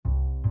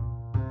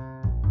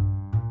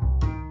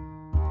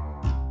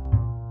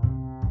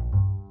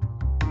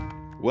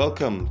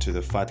Welcome to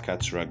the Fat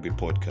Cats Rugby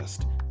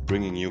podcast,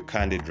 bringing you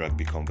candid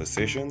rugby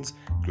conversations,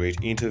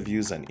 great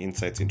interviews and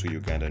insights into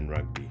Ugandan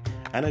rugby,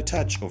 and a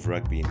touch of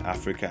rugby in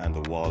Africa and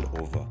the world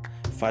over.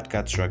 Fat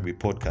Cats Rugby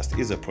podcast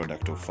is a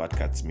product of Fat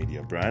Cats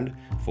Media brand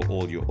for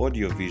all your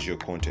audio-visual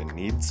content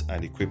needs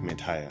and equipment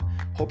hire.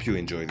 Hope you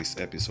enjoy this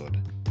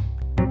episode.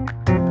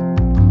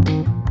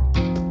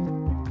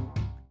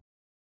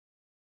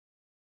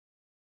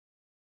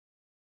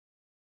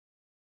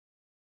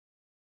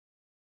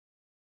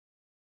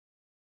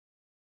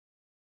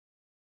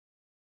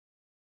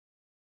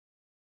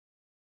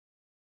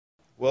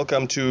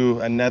 Welcome to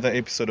another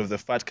episode of the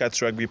Fat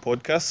Cats Rugby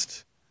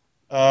podcast.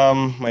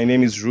 My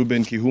name is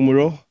Ruben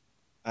Kihumuro,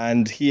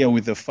 and here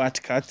with the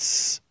Fat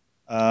Cats,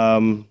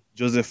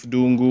 Joseph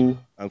Dungu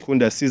and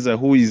Kunda Caesar,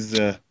 who is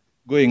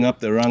going up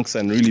the ranks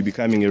and really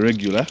becoming a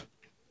regular.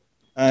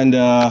 And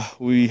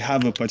we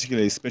have a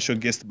particularly special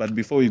guest, but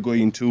before we go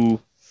into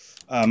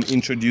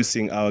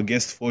introducing our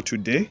guest for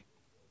today,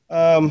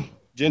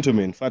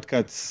 gentlemen, Fat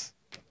Cats,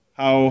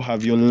 how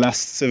have your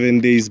last 7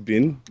 days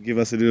been? Give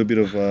us a little bit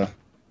of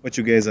what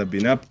you guys have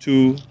been up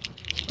to,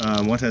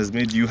 what has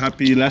made you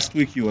happy. Last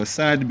week you were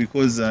sad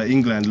because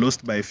England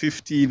lost by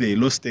 50. They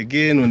lost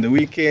again on the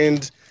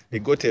weekend. They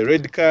got a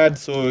red card,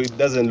 so it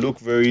doesn't look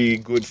very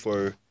good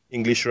for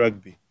English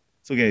rugby.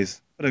 So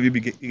guys, what have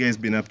you guys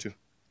been up to?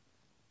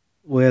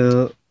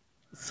 Well,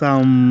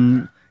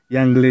 some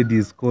young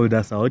ladies called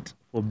us out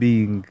for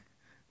being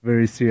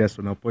very serious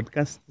on our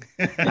podcast.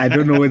 I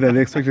don't know whether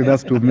they expected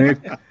us to make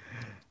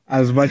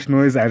as much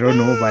noise. I don't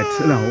know,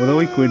 but no, the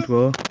week went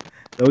well.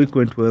 The week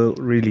went well,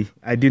 really.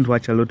 I didn't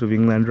watch a lot of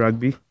England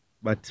rugby,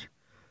 but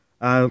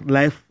I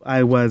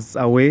was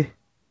away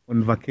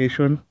on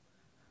vacation,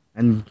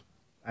 and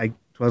it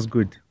was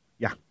good.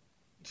 Yeah.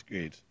 It's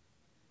great.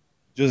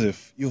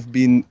 Joseph, you've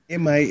been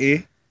MIA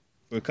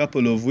for a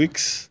couple of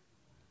weeks.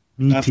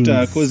 Meetings.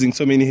 After causing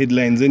so many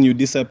headlines, then you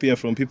disappear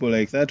from people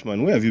like that,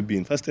 man. Where have you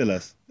been? First tell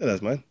us,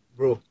 man.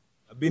 Bro,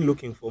 I've been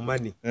looking for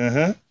money,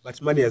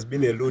 But money has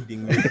been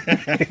eluding me.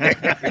 I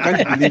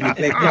can't believe it.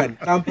 Like, man,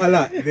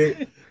 Kampala,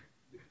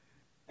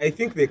 I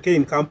think the K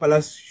in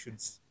Kampala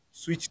should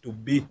switch to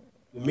B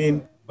to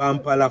mean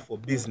Bampala for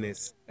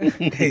business.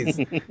 Guys,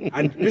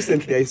 and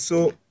recently I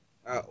saw,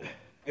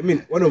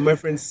 one of my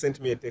friends sent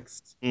me a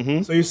text.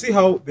 So you see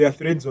how there are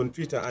threads on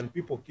Twitter and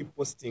people keep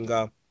posting,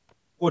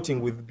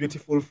 quoting with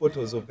beautiful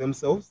photos of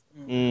themselves.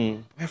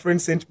 My friend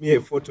sent me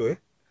a photo,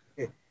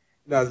 and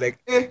I was like,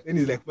 Then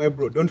he's like, my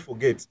bro, don't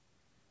forget,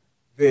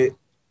 the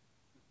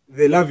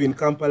love in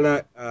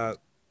Kampala,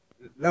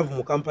 love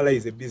in Kampala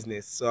is a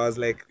business. So I was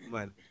like,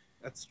 man,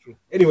 that's true.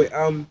 Anyway,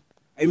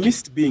 I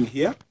missed being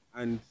here,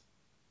 and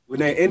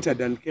when I entered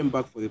and came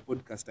back for the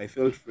podcast, I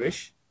felt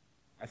fresh.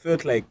 I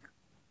felt like,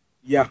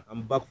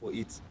 I'm back for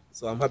it.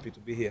 So I'm happy to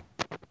be here.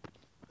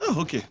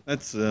 Oh, okay.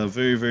 That's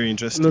very, very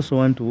interesting. I also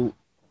want to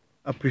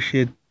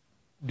appreciate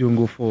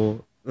Dungo for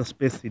the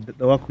space,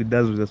 the work he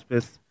does with the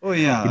space. Oh,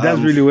 yeah. He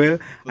does really well.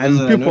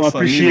 And people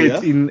appreciate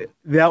familiar. in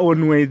their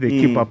own way. They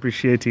keep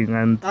appreciating.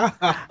 And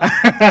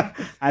I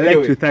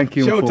like to thank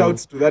him Shout for...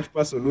 outs to that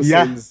person who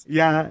sends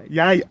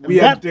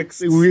weird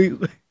texts. We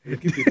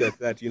keep it at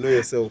that. You know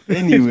yourself.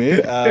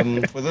 Anyway,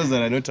 for those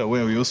that are not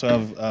aware, we also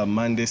have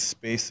Monday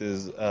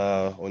Spaces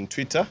on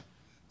Twitter.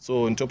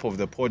 So on top of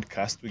the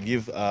podcast,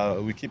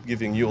 we keep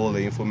giving you all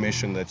the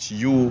information that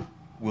you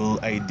will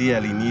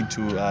ideally need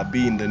to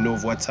be in the know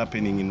of what's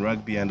happening in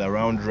rugby and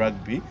around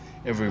rugby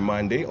every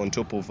Monday on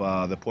top of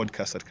the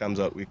podcast that comes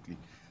out weekly.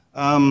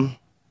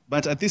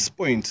 But at this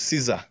point,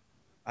 Caesar,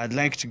 I'd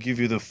like to give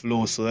you the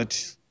floor so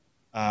that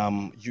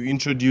you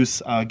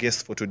introduce our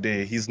guest for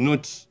today. He's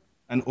not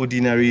an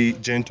ordinary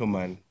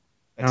gentleman.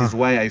 That is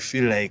why I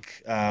feel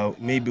like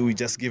maybe we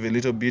just give a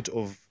little bit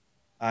of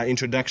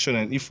introduction,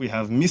 and if we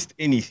have missed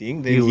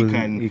anything,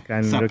 then he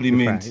can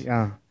supplement. Rectify,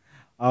 yeah.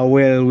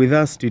 Well, with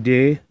us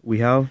today, we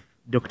have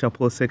Dr.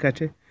 Paul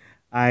Ssekate.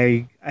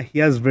 He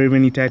has very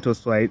many titles,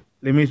 so let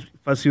me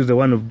first use the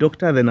one of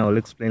doctor, then I'll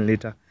explain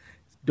later.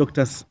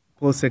 Dr.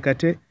 Paul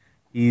Ssekate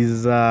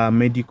is a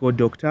medical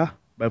doctor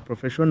by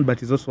profession,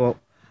 but he's also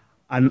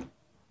an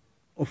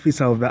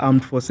officer of the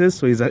armed forces,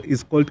 so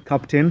he's called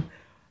Captain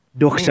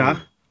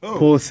Dr.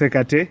 Paul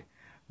Ssekate.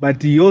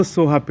 But he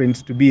also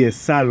happens to be a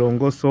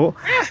Salongo, so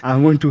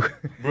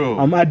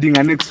I'm adding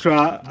an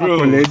extra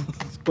accolade.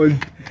 It's called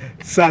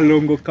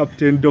Salongo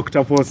Captain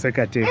Dr. Paul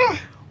Ssekate.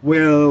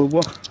 Well,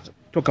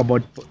 talk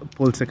about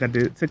Paul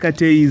Ssekate.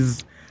 Ssekate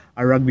is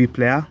a rugby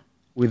player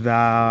with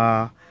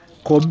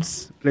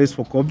Cobs, plays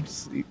for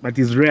Cobs, but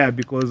he's rare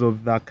because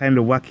of the kind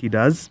of work he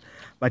does.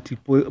 But he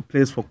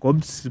plays for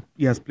Cobs.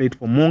 He has played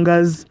for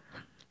Mongers.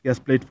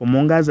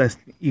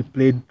 He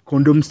played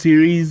Condom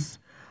Series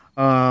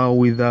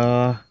with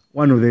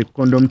one of the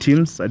Condom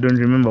teams. I don't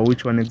remember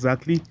which one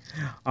exactly.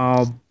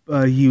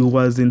 He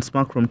was in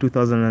SMACK from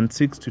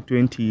 2006 to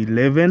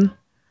 2011.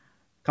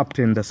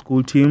 Captained the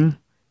school team.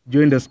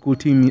 Joined the school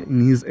team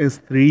in his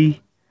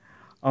S3.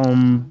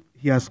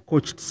 He has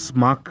coached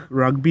SMACK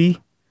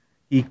Rugby.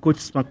 He coached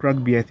SMACK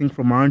Rugby, I think,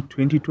 from around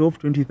 2012,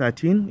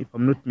 2013, if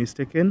I'm not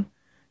mistaken.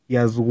 He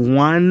has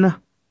won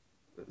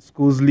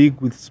schools league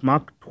with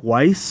SMACK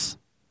twice,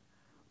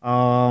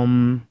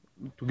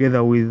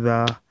 together with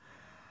The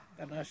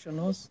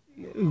Nationals.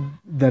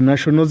 the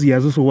Nationals. He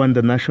has also won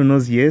the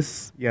Nationals.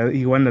 Yes, yeah,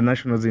 he won the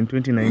Nationals in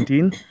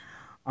 2019.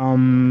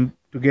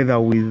 Together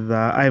with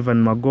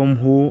Ivan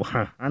Magomho.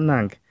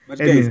 Anang.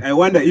 But Anyway. guys, I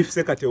wonder if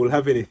Ssekate will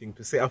have anything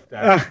to say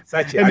after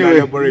such an Anyway,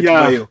 elaborate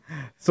yeah. bio.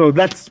 So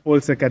that's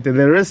Paul Ssekate.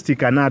 The rest he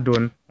can add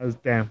on as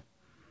time.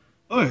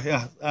 Oh,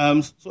 yeah.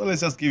 So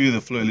let's just give you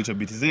the flow a little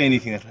bit. Is there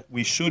anything that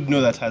we should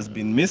know that has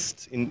been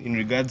missed in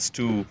regards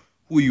to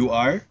who you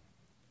are?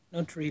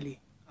 Not really.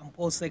 I'm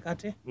Paul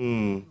Ssekate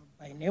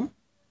by name.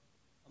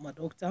 I'm a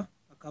doctor,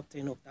 a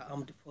captain of the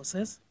armed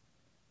forces,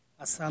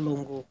 a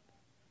Salongo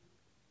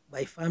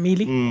by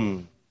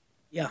family.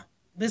 Yeah,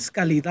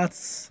 basically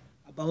that's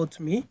about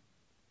me.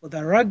 For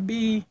the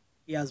rugby,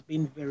 he has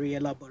been very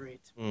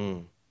elaborate.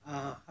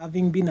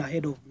 Having been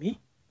ahead of me,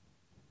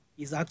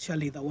 he's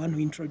actually the one who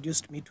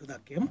introduced me to the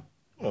game.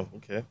 Oh,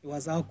 okay. He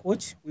was our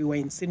coach. We were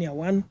in senior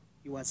 1.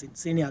 He was in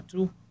senior 2.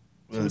 Well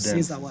So done.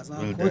 Caesar was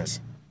our Well coach.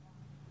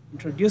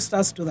 Introduced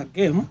us to the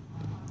game.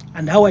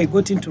 And how I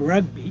got into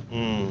rugby,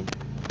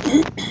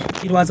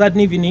 it was that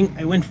evening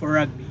I went for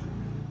rugby.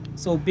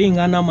 So being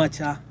an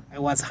amateur, I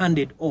was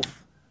handed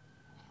off.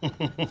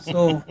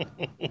 So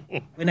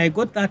when I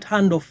got that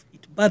handoff,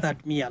 it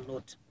bothered me a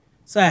lot.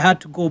 So I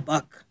had to go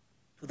back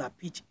to the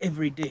pitch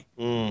every day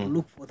to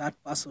look for that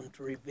person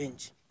to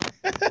revenge.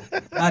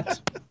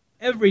 But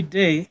every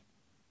day,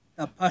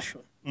 the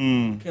passion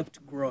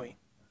kept growing.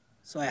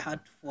 So I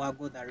had to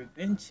forego the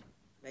revenge,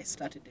 and I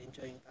started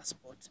enjoying the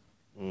sport.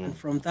 And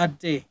from that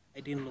day, I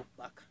didn't look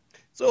back.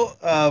 So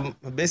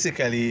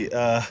basically,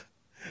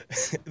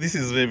 this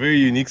is a very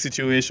unique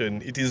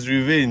situation. It is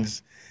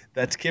revenge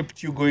that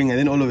kept you going, and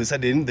then all of a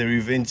sudden, the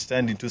revenge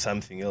turned into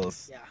something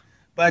else. Yeah.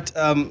 But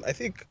I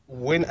think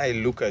when I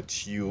look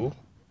at you,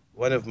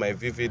 one of my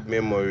vivid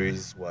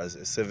memories was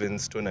a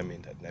sevens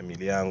tournament at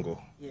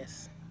Namiliango.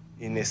 Yes.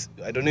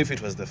 I don't know if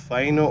it was the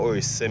final or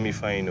a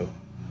semi-final,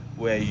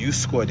 where you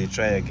scored a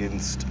try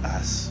against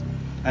us.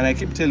 And I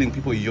keep telling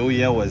people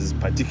Yoya was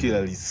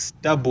particularly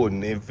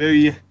stubborn, a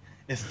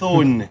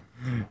thorn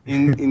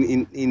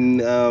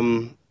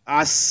in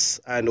us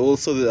and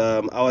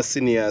also our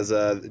seniors,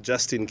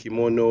 Justin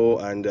Kimono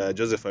and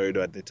Joseph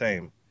Aredo at the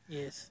time.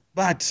 Yes.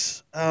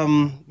 But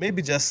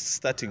maybe just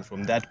starting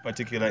from that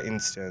particular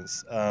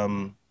instance,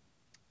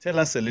 tell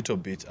us a little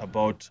bit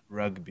about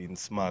rugby in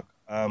SMACK.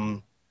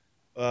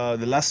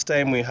 The last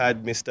time we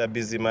had Mr.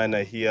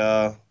 Bizimana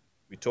here,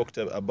 we talked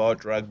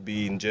about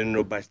rugby in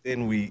general, but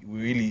then we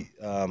really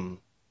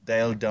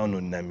dialed down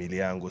on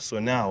Namiliango. So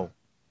now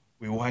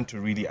we want to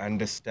really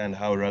understand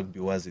how rugby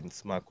was in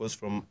SMACK. Because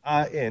from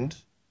our end,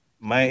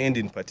 my end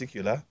in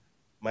particular,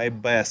 my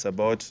bias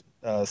about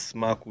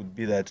SMACK would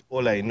be that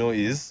all I know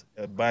is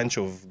a bunch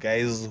of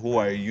guys who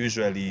are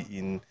usually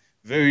in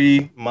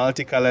very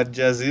multicolored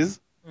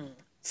jerseys,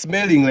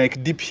 smelling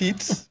like deep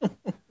heat,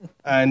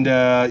 and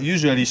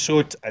usually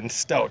short and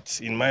stout,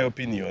 in my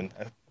opinion,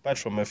 apart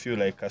from a few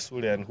like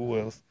Kasule and who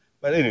else.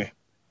 But anyway,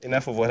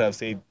 enough of what I've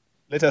said.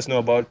 Let us know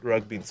about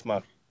rugby in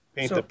SMACK.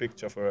 Paint a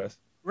picture for us.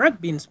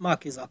 Rugby in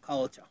SMACK is a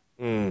culture.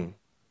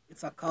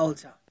 It's a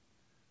culture.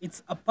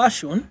 It's a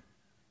passion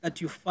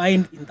that you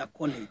find in the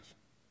college.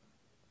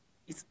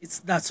 It's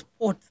that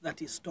sport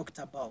that is talked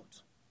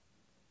about.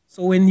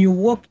 So when you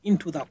walk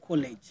into the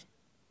college,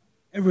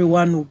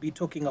 everyone will be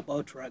talking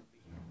about rugby.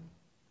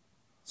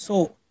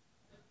 So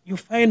you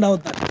find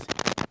out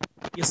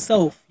that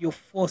yourself, you're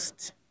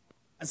forced,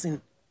 as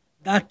in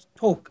that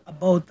talk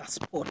about the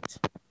sport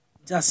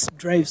just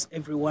drives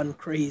everyone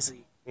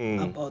crazy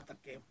about the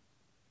game.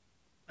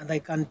 And I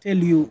can tell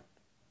you,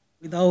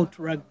 without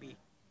rugby,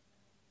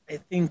 I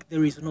think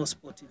there is no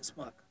sport in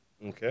SMACK.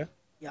 Okay.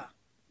 Yeah,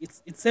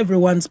 it's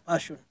everyone's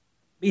passion.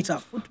 Be it a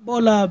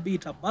footballer, be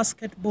it a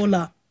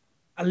basketballer,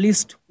 at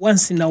least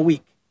once in a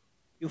week,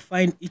 you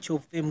find each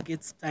of them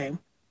gets time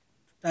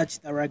to touch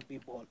the rugby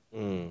ball.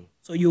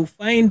 So you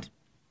find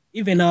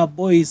even our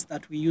boys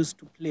that we used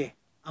to play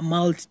are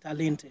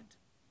multi-talented.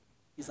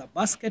 He's a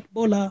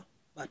basketballer,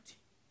 but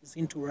he's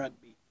into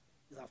rugby.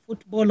 He's a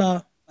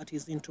footballer, but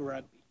he's into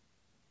rugby.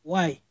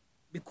 Why?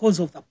 Because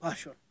of the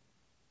passion.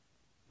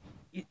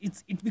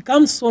 It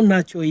becomes so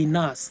natural in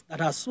us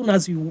that as soon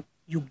as you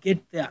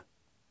get there,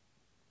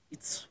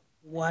 it's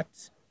what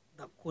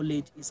the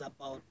college is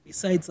about.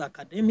 Besides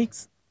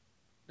academics,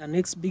 the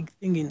next big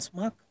thing in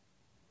SMACK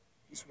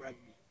is rugby.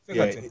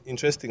 Yeah,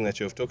 interesting that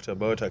you've talked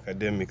about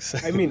academics.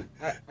 I mean,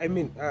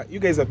 you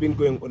guys have been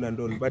going on and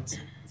on, but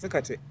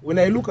Ssekate, when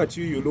I look at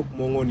you, you look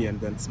more Ngonian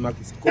than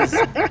Smackist. Because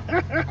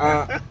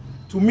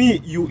to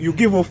me, you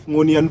give off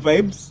Ngonian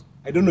vibes.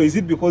 I don't know, is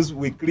it because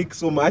we click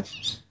so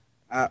much?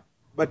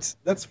 But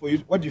that's for you.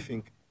 What do you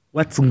think?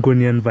 What's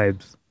Ngonian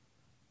vibes?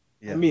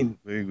 Yeah, I mean,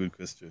 very good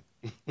question.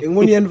 a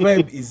Ngonian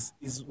vibe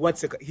is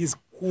what he's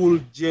cool,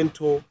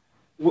 gentle.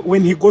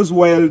 When he goes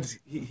wild,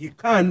 he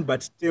can,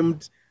 but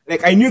tamed.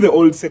 Like, I knew the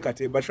old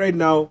Ssekate, but right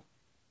now,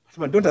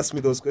 man, don't ask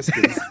me those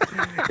questions.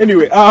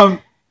 Anyway,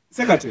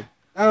 Ssekate,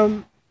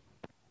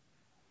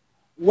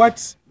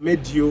 what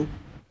made you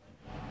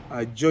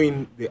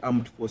join the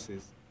armed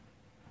forces?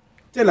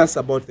 Tell us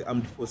about the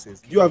armed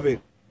forces. Do you have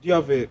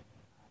a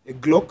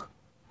Glock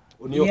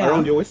on your Yeah.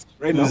 around your waist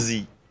right now?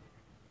 Uzi.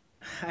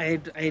 I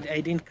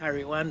didn't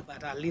carry one,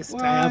 but at least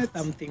I have What?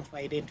 something for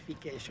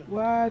identification.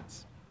 What?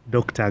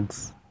 Dog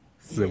tags.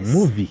 It's a Yes,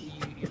 movie.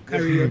 You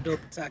carry your dog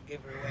tag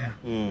everywhere.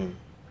 Mm.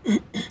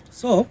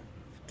 So,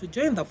 to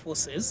join the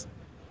forces,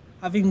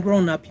 having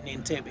grown up in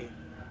Entebbe,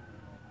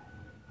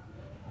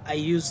 I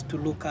used to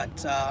look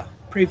at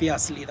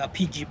previously the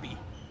PGB.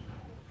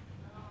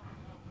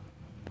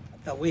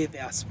 The way they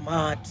are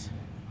smart,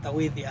 the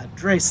way they are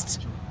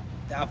dressed,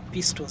 they have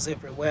pistols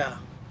everywhere.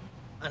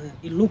 And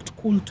it looked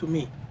cool to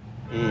me.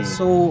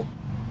 So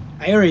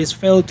I always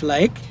felt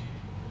like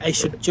I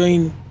should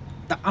join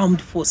the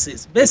armed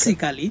forces.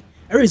 Basically,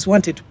 I always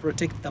wanted to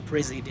protect the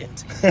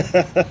president.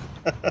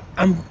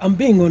 I'm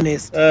being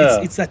honest.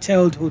 It's a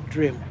childhood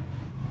dream.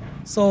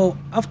 So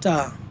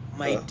after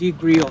my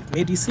degree of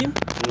medicine,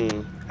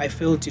 I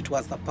felt it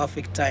was the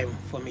perfect time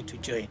for me to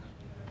join.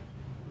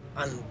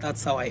 And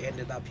that's how I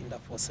ended up in the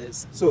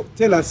forces. So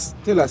tell us.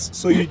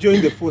 So you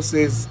joined the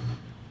forces.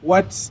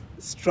 What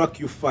struck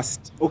you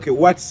first? Okay,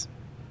 what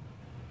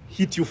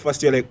hit you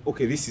first? You're like,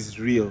 okay, this is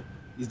real.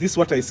 Is this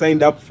what I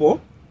signed up for?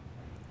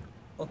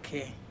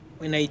 Okay,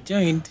 when I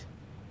joined,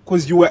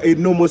 Because you were a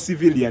normal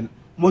civilian,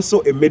 more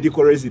so a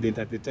medical resident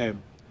at the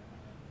time.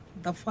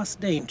 the first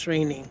day in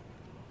training,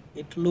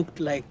 it looked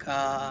like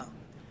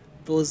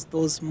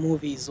those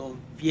movies of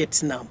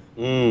Vietnam,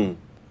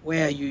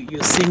 where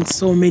you're seeing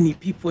so many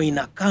people in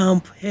a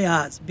camp. Hair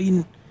has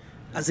been,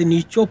 as in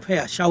you chop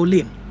hair,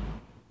 Shaolin.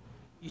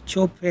 You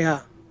chop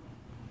hair,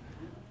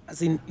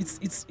 as in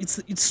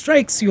it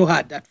strikes you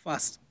hard at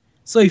first.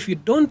 So if you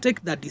don't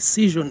take the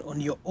decision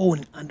on your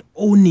own and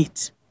own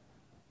it,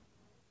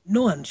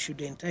 no one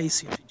should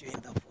entice you to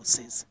join the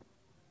forces.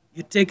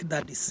 You take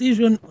that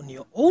decision on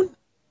your own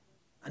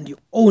and you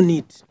own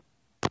it,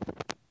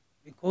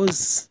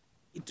 because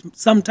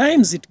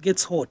sometimes it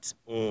gets hot.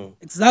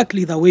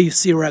 Exactly the way you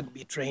see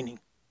rugby training.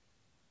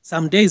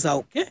 Some days are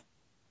okay,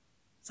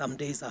 some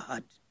days are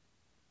hard.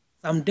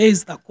 Some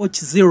days the coach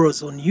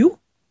zeroes on you.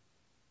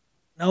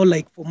 Now,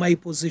 like for my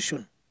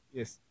position,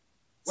 Yes.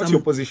 What's Some-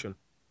 your position?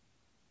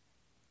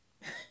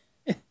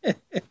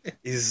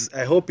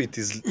 I hope it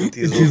is It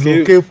is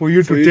okay for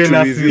you to tell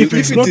us reveal. if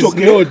it's it not is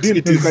okay, not, then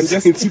it you is can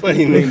just it's fine.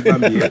 name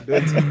Bambi, yeah,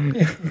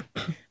 don't-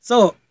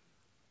 so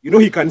You know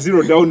he can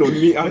zero down on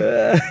me.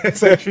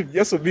 So I should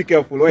just be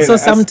careful. When I so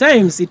ask.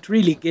 sometimes it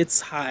really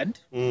gets hard,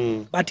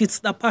 Mm, but it's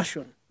the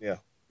passion. yeah.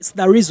 It's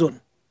the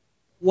reason.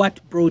 What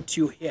brought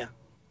you here?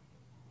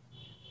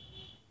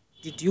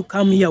 Did you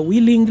come here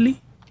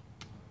willingly,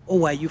 or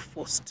were you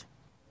forced?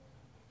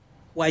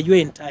 Were you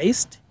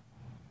enticed?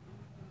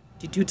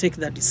 Did you take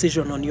the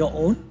decision on your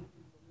own?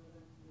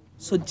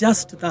 So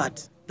just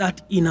that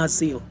inner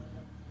zeal,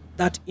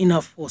 that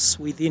inner force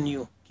within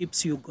you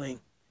keeps you going.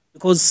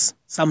 Because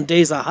some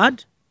days are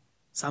hard,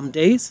 some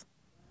days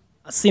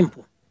are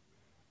simple.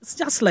 It's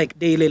just like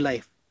daily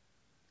life.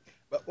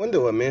 But when they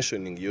were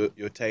mentioning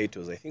your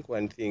titles, I think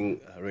one thing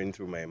ran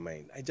through my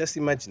mind. I just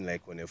imagine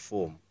like on a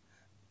form.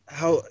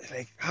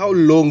 How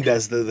long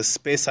does the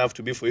space have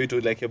to be for you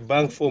to, like a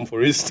bank form,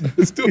 for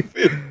instance, to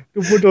fill?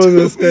 To put all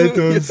those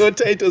titles. Your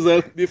titles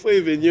are before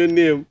even your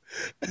name.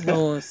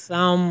 No,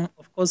 some,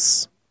 of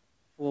course,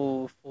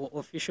 for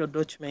official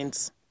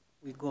documents,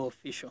 we go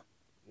official.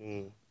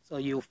 So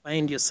you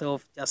find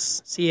yourself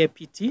just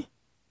CAPT,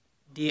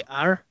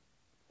 DR,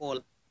 all.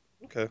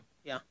 Okay.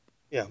 Yeah.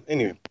 Yeah.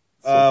 Anyway,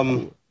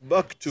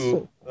 back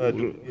to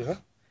yeah.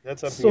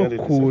 That's something So you wanted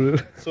to say? cool.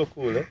 So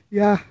cool, eh?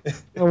 Yeah.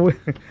 So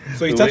it's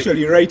The way-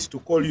 actually right to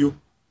call you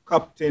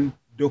Captain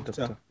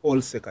Dr. Paul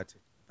Ssekate.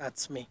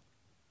 That's me.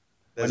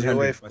 Does your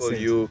wife 100%. call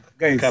you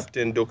Guys,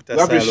 Captain Dr. You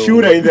have a Salome?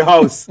 shooter in the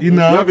house. You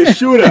know? You have a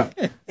shooter.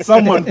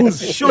 Someone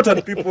who's shot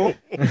at people.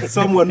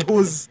 Someone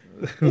who's...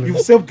 You've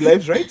saved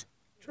lives, right?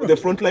 On the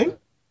front line.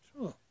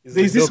 Sure. Is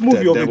There's the this doctor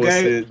movie of that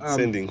a was guy,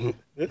 sending.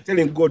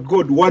 Telling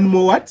God, one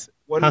more what?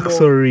 One Hacksaw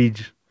more...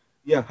 Ridge.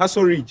 Yeah,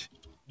 Hassel Ridge.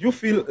 Do you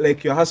feel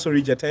like you're Hassel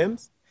Ridge at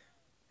times?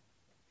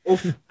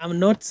 I'm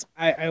not,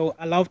 I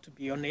allow to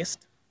be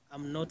honest,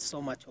 I'm not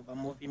so much of a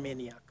movie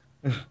maniac.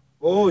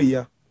 Oh,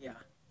 yeah. Yeah.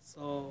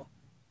 So,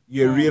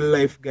 You're a real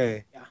life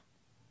guy. yeah.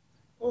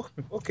 Oh,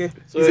 okay.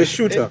 So He's a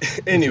shooter.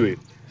 Anyway,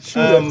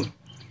 Shooter.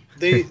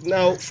 they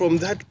now from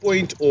that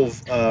point of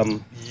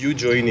you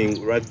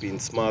joining rugby in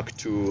SMACK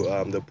to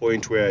the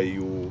point where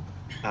you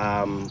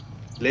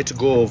let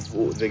go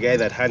of the guy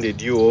that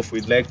handed you off.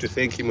 We'd like to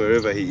thank him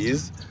wherever he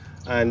is,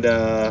 and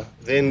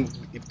then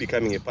it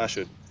becoming a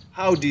passion.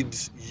 How did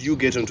you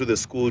get onto the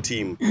school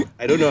team?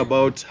 I don't know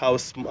about how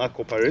SMACK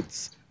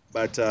operates,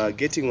 but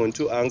getting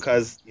onto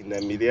anchors in a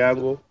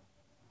Miliango,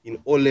 in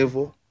O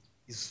level,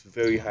 is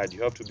very hard.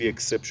 You have to be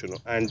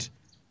exceptional. And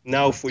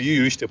now for you,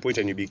 you reached a point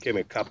and you became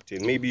a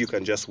captain. Maybe you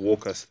can just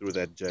walk us through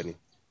that journey.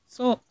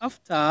 So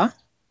after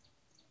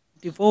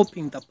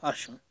developing the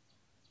passion,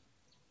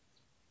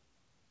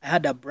 I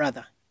had a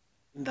brother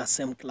in the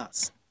same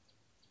class.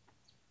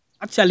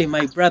 Actually,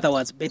 my brother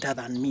was better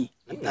than me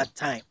at that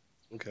time.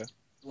 Okay.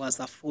 He was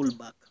a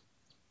fullback.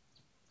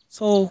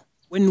 So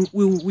when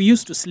we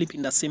used to sleep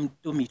in the same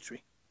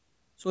dormitory.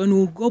 So when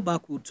we go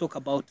back, we'll talk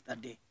about the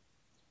day.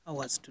 How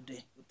was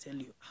today? We'll tell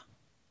you,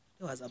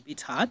 it was a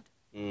bit hard,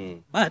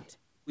 but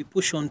we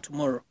push on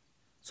tomorrow.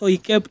 So he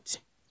kept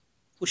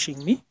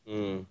pushing me.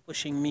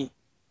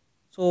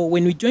 So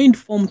when we joined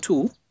Form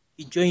 2,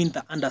 he joined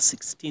the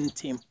under-16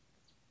 team.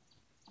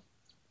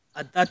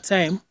 At that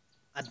time,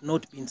 I'd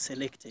not been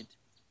selected.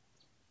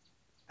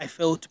 I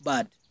felt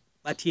bad,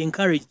 but he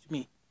encouraged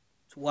me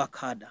to work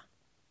harder.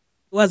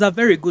 He was a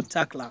very good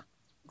tackler,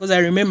 because I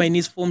remember in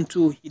his Form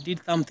 2, he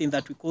did something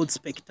that we called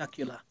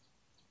spectacular.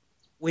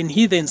 When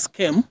Heathens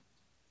came,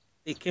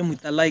 they came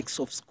with the likes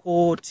of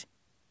Scott,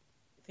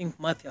 I think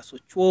Matthias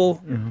Ochoa,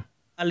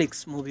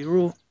 Alex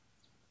Mobiru.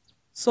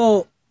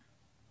 So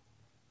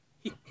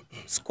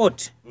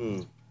Scott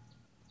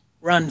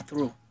ran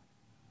through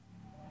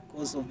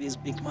because of his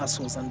big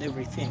muscles and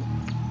everything.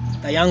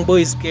 The young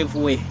boys gave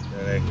way.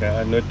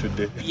 Not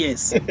today.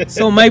 Yes.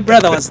 So my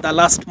brother was the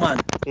last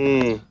man.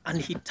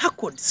 And he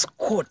tackled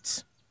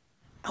Scott.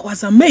 I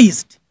was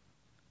amazed.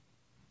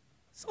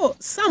 So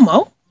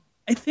somehow,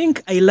 I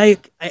think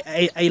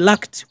I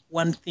lacked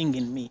one thing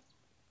in me.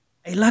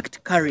 I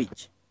lacked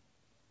courage.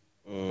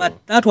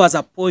 But that was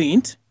a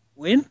point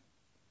when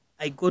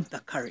I got the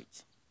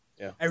courage.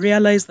 Yeah. I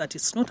realized that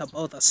it's not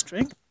about the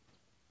strength,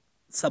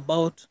 it's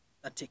about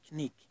the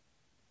technique.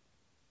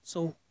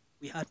 So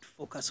we had to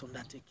focus on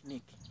that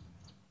technique.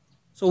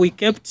 So we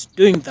kept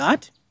doing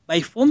that.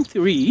 By Form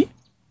 3,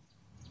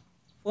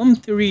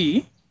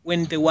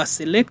 when they were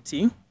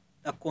selecting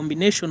the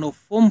combination of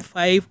Form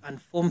 5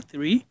 and Form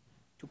 3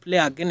 to play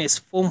against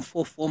Form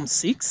 4, Form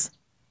 6,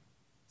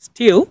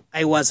 still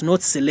I was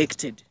not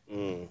selected.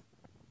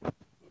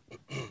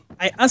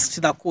 I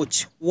asked the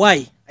coach,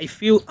 why? I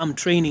feel I'm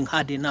training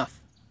hard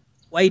enough.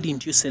 Why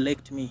didn't you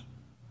select me?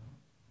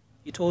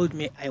 He told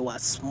me I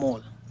was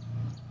small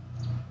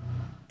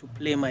to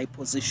play my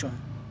position.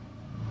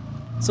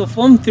 So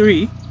Form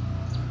 3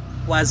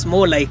 was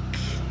more like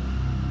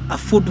a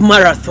food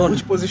marathon.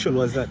 Which position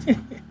was that?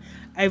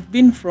 I've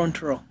been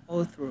front row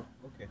all through.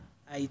 Okay.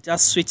 I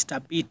just switched a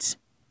bit.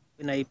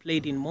 When I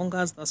played in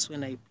Mongas, that's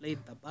when I played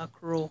the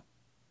back row.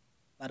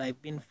 But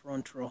I've been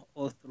front row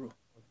all through.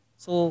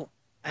 So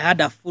I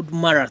had a food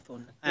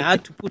marathon. I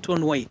had to put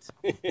on weight.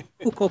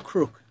 Hook or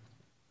crook.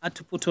 I had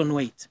to put on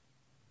weight.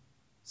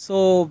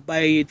 So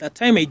by the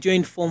time I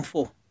joined Form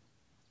 4,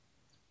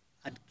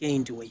 I'd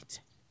gained weight.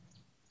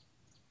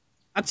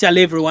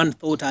 Actually, everyone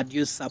thought I'd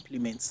used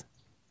supplements,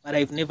 but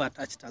I've never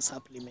touched a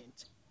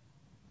supplement.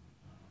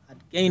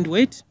 I'd gained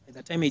weight. By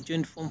the time I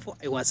joined Form 4,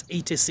 I was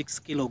 86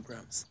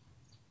 kilograms.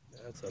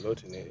 That's a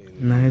lot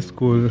Nice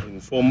school.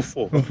 in Form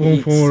 4. Form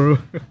Yes.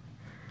 4.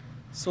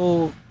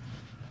 So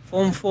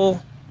Form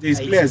 4, There's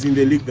players in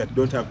the league that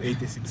don't have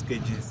 86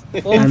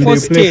 kgs, Form And 4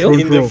 they play still,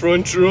 front In the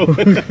front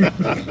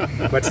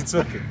row. but it's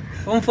okay.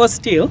 Form 4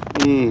 still,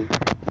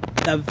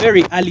 the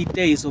very early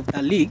days of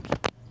the league,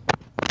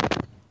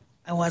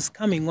 I was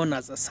coming on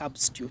as a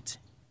substitute.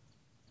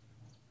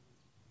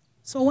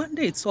 So one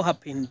day it so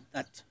happened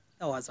that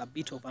there was a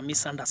bit of a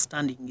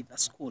misunderstanding in the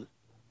school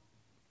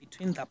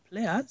between the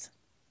players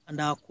and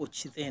our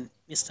coach then,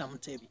 Mr.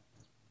 Mutebi.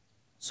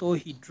 So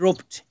he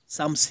dropped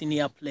some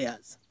senior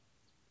players.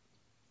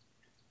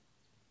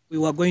 We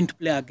were going to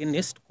play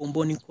against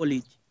Komboni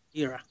College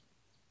era.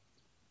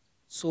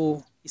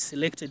 So he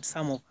selected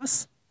some of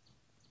us.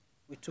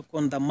 We took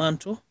on the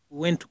mantle. We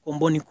went to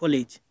Komboni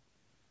College.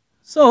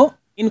 So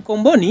in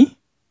Komboni,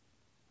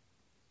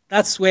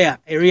 that's where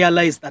I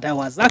realized that I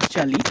was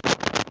actually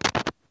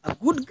a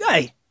good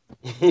guy.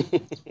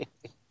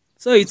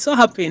 So it so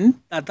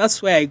happened that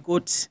that's where I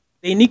got,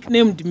 they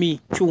nicknamed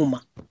me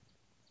Chuma,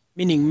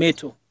 meaning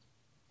metal,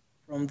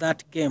 from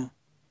that game.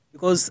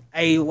 Because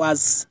I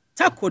was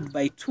tackled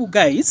by two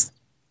guys.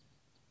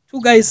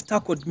 Two guys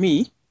tackled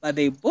me, but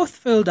they both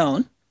fell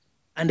down,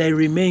 and I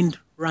remained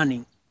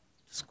running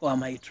to score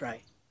my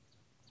try.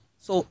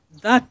 So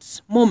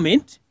that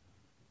moment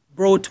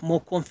brought more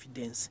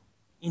confidence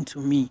into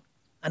me,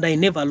 and I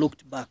never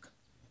looked back.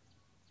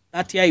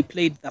 That year I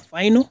played the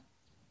final,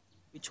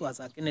 which was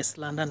against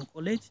London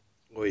College.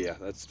 Oh yeah,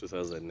 that's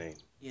 2009.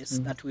 Yes,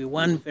 that we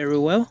won very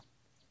well.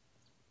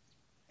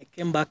 I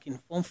came back in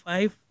Form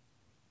 5,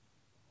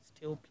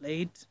 still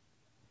played.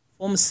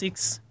 Form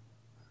 6,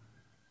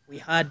 we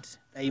had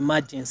the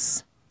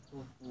emergence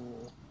of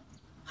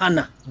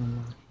Hannah,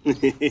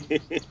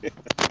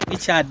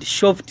 which had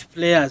shoved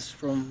players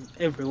from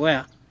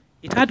everywhere.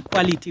 It had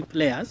quality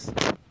players.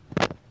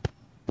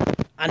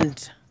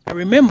 And I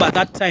remember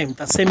that time,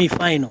 the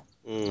semi-final,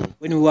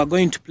 when we were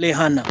going to play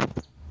Hannah.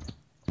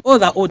 All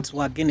the odds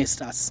were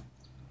against us.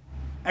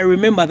 I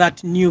remember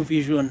that New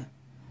Vision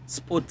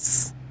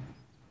sports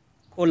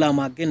column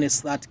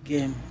against that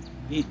game.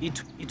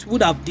 It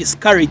would have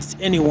discouraged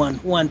anyone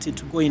who wanted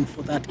to go in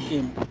for that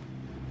game.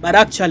 But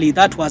actually,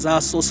 that was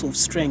our source of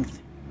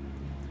strength.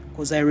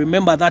 Because I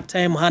remember that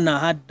time Hannah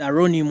had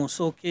Daroni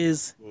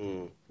Musokes,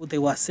 who they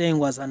were saying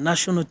was a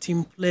national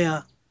team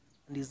player.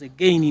 and is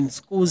again in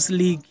schools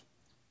league.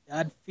 They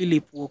had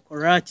Philip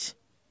Wokorach.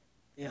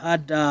 They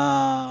had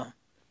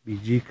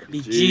Bijik.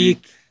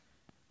 Bijik.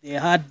 They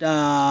had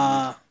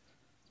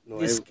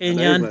this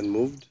Kenyan. Ivan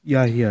moved.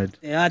 Yeah, he had.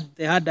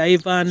 They had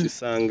Ivan.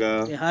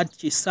 Chisanga. They had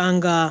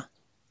Chisanga.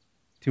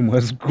 Team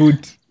was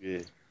good. Yeah.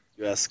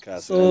 You are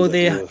scarce. So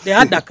they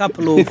had a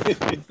couple of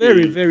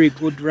very, very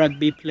good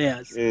rugby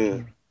players.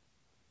 Yeah.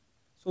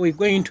 So we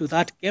go into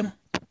that game,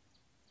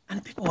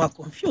 and people were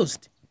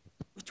confused.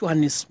 Which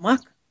one is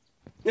SMACK?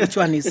 Which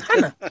one is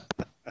Hannah?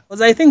 Because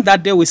I think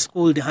that day we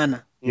schooled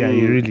Hannah. Yeah,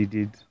 he really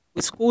did.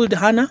 We schooled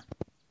Hannah.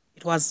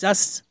 It was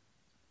just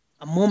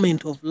a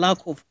moment of lack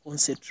of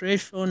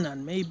concentration,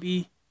 and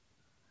maybe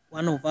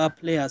one of our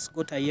players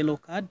got a yellow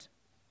card,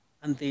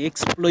 and they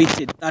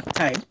exploited that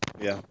time.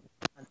 Yeah.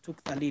 And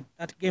took the lead.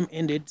 That game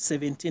ended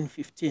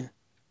 17-15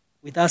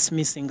 with us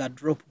missing a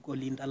drop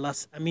goal in the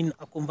last,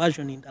 a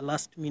conversion in the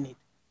last minute,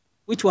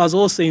 which was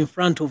also in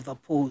front of the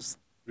post.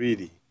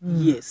 Really?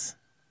 Yes,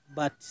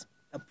 but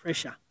the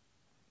pressure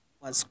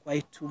was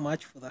quite too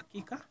much for the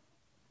kicker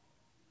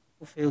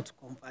who failed to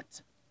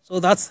convert.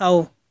 So that's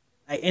how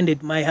I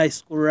ended my high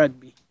school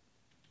rugby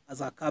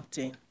as a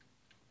captain.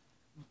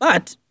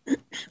 But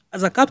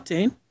as a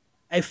captain,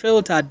 I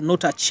felt I had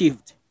not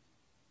achieved,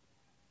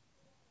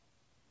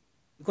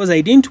 because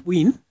I didn't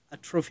win a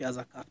trophy as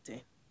a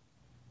captain.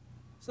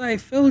 So I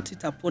felt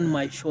it upon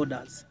my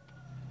shoulders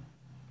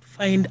to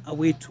find a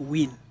way to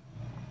win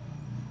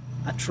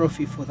a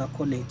trophy for the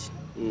college.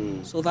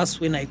 So that's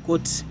when I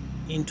got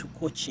into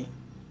coaching.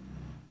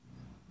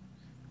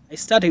 I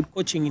started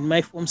coaching in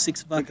my Form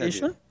 6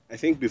 vacation. I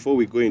think before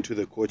we go into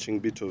the coaching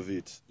bit of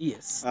it,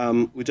 Yes.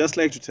 we'd just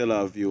like to tell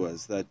our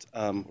viewers that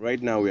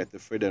right now we're at the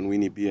Fred and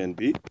Winnie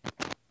B&B.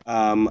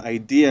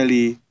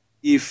 Ideally,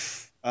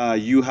 if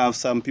you have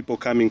some people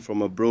coming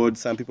from abroad,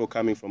 some people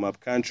coming from up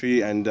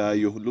country, and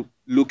you're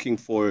looking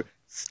for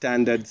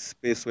standard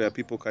space where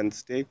people can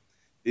stay,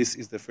 this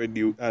is the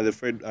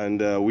Fred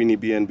and Winnie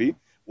B&B.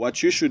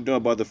 What you should know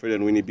about the Fred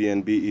and Winnie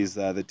B&B is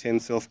the 10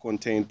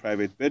 self-contained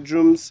private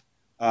bedrooms,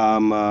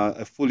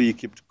 a fully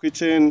equipped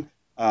kitchen,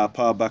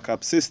 power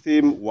backup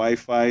system,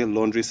 Wi-Fi,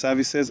 laundry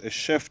services, a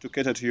chef to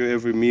cater to your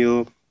every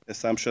meal, a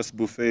sumptuous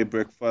buffet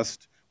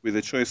breakfast with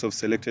a choice of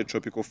selected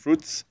tropical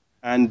fruits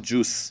and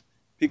juice.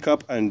 Pick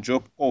up and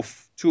drop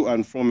off to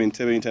and from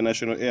Entebbe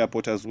International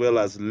Airport, as well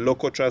as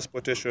local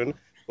transportation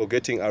for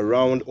getting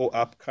around or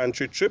up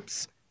country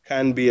trips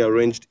can be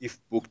arranged if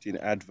booked in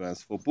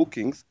advance. For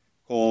bookings,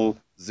 call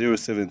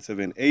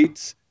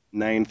 0778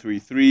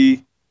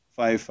 933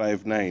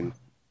 559.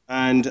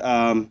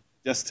 And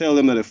just tell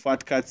them that the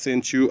Fat Cat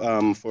sent you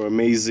for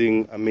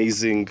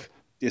amazing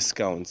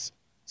discounts.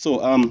 So,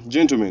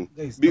 gentlemen.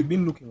 Guys, I've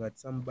been looking at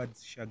some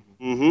birds shagging.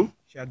 Mm-hmm.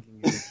 Shagging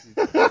in the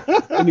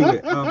trees. Anyway,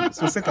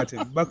 so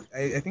Ssekate, back.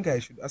 I think I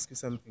should ask you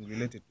something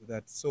related to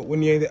that. So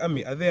when you're in the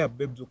army, are there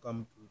babes who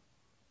come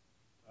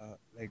to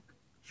like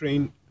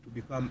train to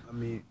become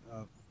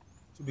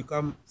to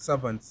become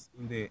servants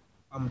in the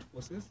armed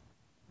forces?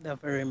 There are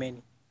very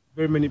many.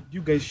 Very many. Do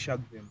you guys shag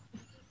them?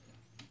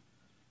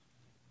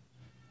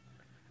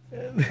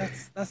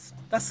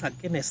 That's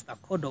against the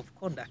code of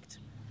conduct,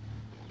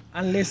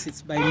 unless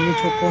it's by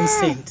mutual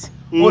consent.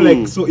 Or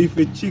like, so if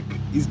a chick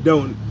is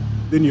down,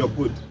 then you're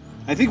good.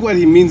 I think what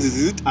he means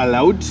is it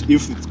allowed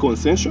if it's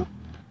consensual?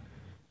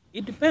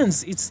 It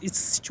depends. It's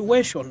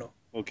situational.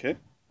 Okay.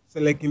 So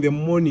like in the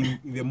morning,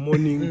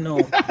 No.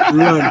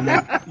 run,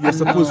 like you're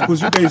supposed,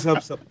 because you guys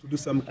have to do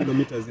some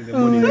kilometers in the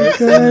morning, right?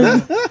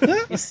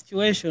 It's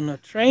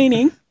situational.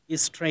 Training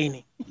is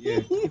training.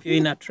 Yeah. If you're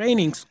in a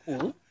training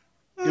school,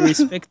 you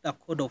respect the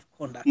code of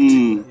conduct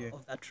Yeah.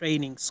 of the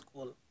training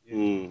school.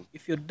 Mm.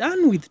 If you're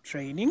done with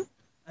training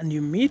and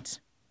you meet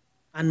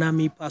an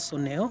army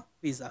personnel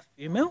who is a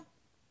female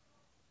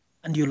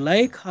and you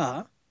like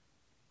her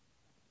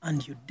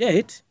and you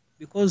date,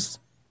 because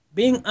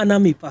being an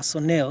army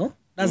personnel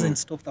doesn't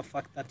stop the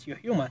fact that you're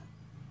human.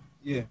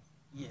 Yeah.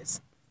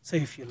 Yes. So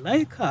if you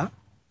like her,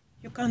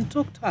 you can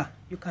talk to her,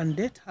 you can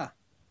date her.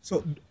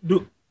 So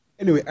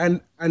anyway,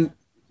 and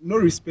no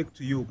respect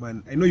to you,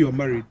 man. I know you're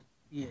married,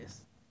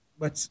 Yes.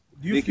 but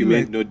do I you think feel you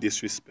like meant no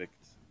disrespect.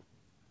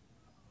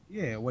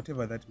 yeah,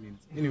 whatever that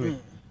means. Anyway,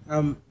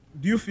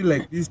 do you feel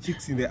like these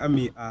chicks in the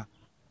army are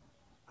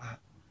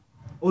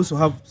also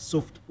have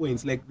soft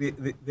points? Like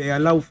they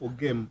allow for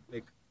game.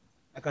 Like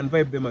I can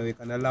vibe them and they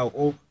can allow,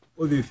 or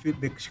they feel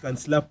like she can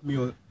slap me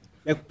or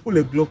like pull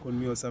a Glock on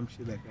me or some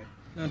shit like that.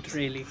 Not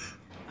really.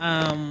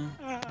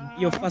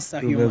 You're first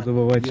a You guys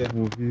human. overwatch Yeah.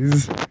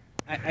 movies.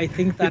 I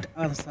think that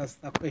answers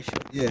the question.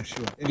 Yeah,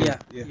 sure. Anyway,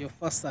 Yeah, you're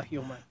first a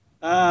human.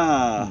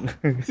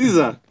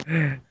 Caesar,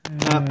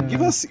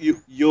 give us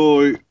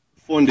your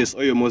fondest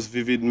or your most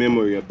vivid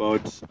memory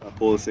about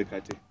Paul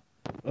Ssekate.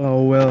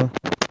 Oh well,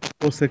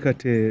 Paul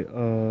Ssekate,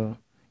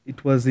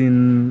 it was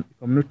in,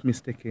 if I'm not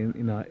mistaken,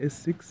 in our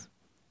S6.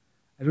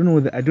 I don't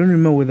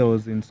remember whether I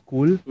was in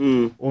school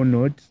or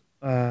not.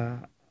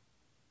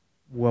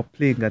 We were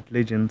playing at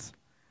Legends.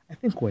 I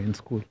think we were in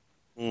school.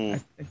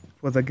 It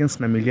was against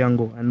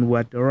Namilyango and we were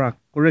at the rack.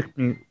 Correct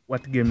me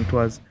what game it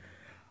was.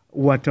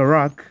 were at a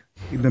rack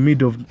in the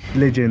middle of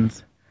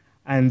legends.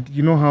 And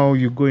you know how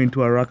you go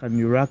into a rack and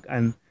you rack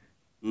and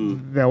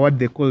they're what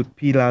they call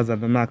pillars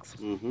and an axe.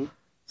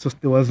 So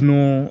there was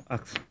no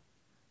axe.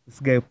 This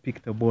guy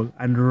picked a ball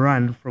and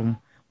ran from,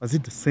 was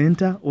it the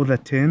center or the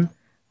 10?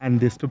 And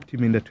they stopped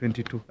him in the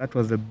 22. That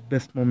was the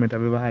best moment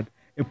I've ever had.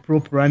 A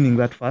prop running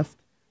that fast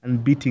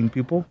and beating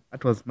people.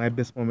 That was my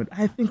best moment.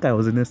 I think I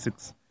was in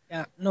S6.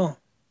 Yeah, no.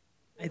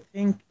 I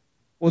think,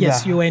 Oh,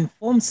 yes, the- you were in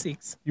Form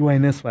 6. You were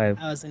in S5.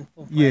 I was in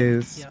Form 5.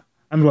 Yes. Yeah.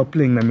 And we were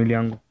playing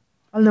Namiliango.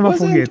 I'll never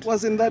forget.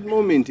 Wasn't that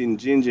moment in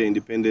Ginger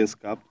Independence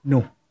Cup?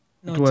 No.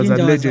 No, It was a Ginger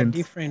was a legend.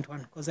 different one.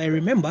 Because I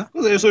remember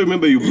Because I also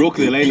remember you broke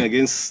the line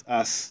against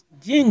us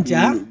Ginger,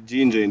 in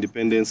Ginger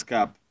Independence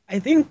Cup. I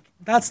think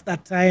that's the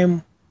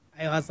time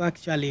I was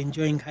actually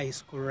enjoying high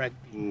school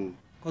rugby.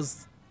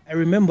 Because I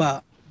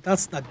remember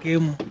that's the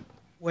game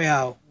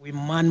where we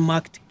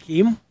man-marked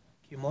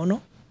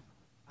Kimono,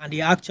 and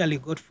he actually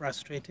got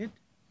frustrated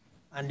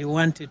and he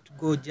wanted to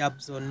go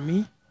jabs on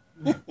me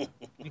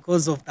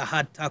because of the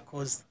hard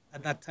tackles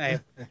at that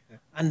time.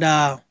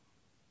 And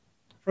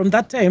from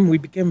that time, we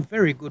became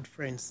very good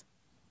friends.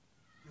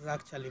 He's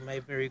actually my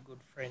very good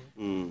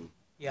friend.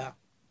 Yeah.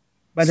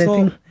 But so I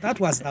think, that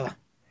was the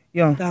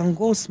yeah.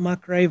 Tango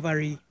SMACK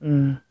rivalry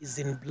is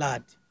in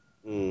blood.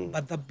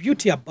 But the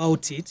beauty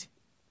about it,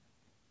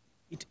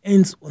 it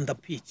ends on the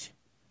pitch.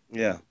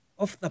 Yeah.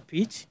 Off the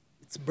pitch,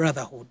 it's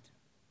brotherhood.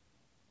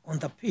 On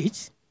the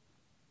pitch,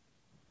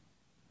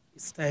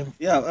 it's time.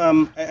 Yeah.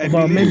 I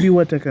But believe. maybe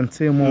what I can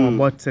say more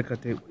about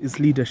Ssekate is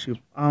leadership.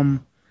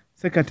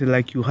 Ssekate,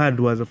 like you had,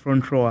 was a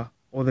front rower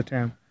all the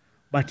time,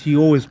 but he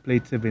always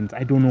played sevens.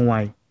 I don't know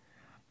why.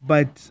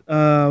 But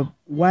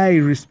why I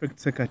respect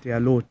Ssekate a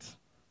lot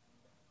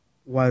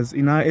was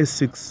in our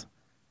S6,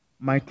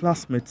 my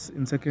classmates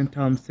in second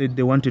term said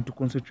they wanted to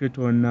concentrate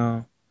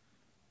on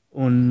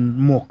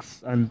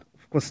mocks and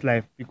of course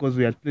life, because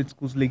we had played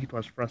schools league. It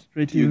was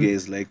frustrating. You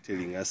guys like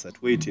telling us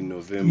that wait in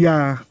November.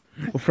 Yeah,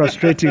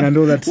 frustrating and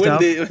all that When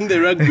stuff. when the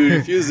rugby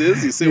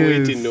refuses, you say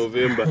wait in Yes.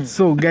 November.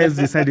 So guys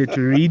decided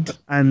to read,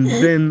 and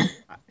then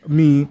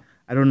me,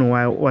 I don't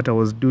know what I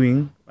was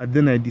doing, but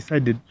then I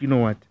decided, you know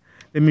what,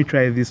 let me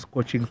try this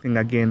coaching thing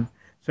again.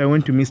 So I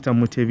went to Mr.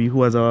 Mutevi, who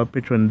was our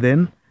patron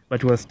then,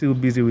 but was still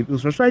busy with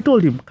Usra. So I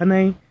told him, can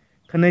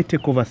I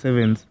take over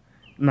sevens?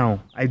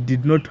 Now, I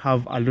did not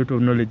have a lot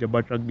of knowledge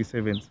about rugby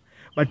sevens,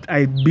 but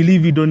I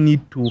believe you don't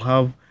need to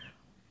have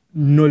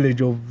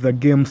knowledge of the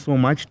game so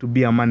much to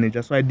be a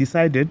manager. So I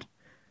decided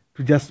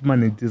to just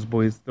manage these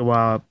boys. They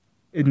were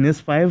in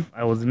S5,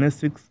 I was in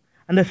S6,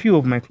 and a few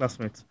of my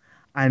classmates.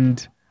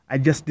 And I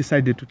just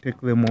decided to take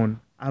them on.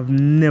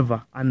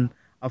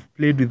 I've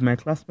played with my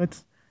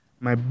classmates.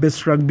 My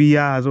best rugby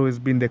year has always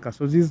been the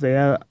Kasozis, the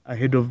year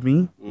ahead of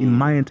me in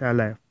my entire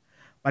life.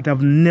 But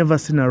I've never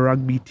seen a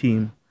rugby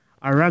team,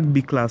 a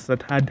rugby class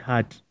that had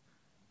heart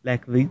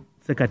like the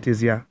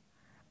Sekate's year.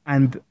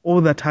 And all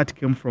that heart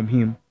came from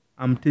him.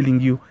 I'm telling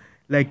you,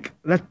 like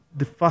that,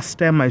 the first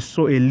time I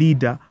saw a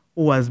leader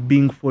who was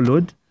being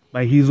followed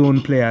by his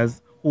own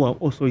players who are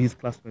also his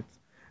classmates.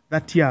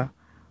 That year,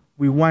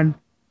 we won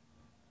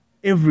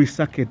every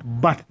circuit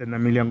but the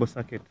Namiliango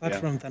circuit. Apart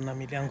from the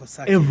Namiliango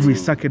circuit. Every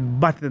circuit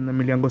but the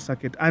Namiliango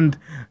circuit. And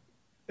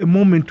a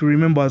moment to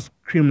remember was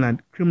Creamland.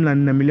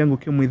 Creamland Namiliango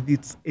came with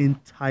its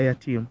entire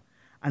team.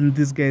 And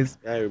these guys,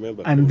 I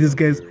remember. and these Creamland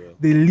guys, very well.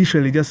 they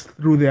literally just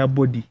threw their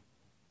body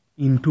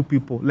in two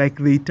people. Like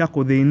they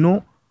tackle, they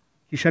know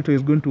Kishato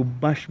is going to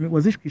bash me.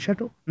 Was it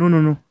Kishato?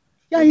 No.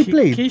 Yeah, he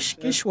played.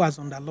 Kish was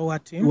on the lower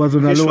team. He was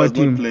on a Kish lower was not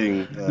team.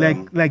 playing, like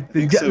I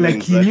think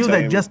like sevens he that knew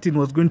that time. Justin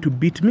was going to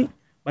beat me,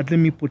 but let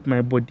me put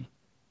my body.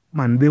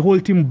 Man, the whole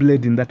team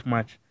bled in that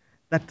match.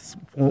 That's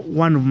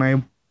one of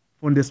my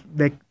fondest.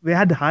 Like they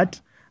had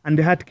heart, and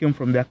the heart came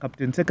from their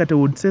captain. Ssekate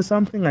would say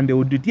something, and they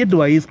would do it. Yet they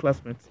were his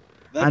classmates,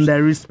 and I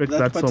respect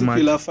that so much.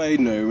 particular fight,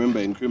 I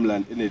remember in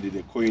Creamland, ended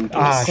a coin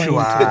toss. Coin Sure.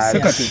 toss,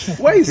 yeah. Ssekate,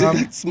 Why is it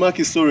that SMACK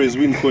is always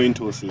win coin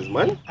tosses,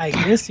 man? I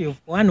guess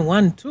you've won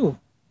 1-2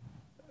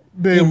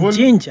 They in won-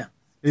 Ginger.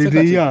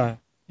 Sekate. Yeah,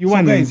 you So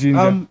won in guys,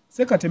 Ginger.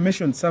 Ssekate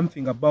mentioned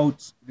something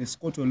about the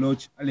Scoto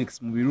Lodge, Alex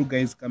Mubiru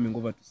guys coming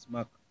over to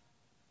SMACK.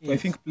 So I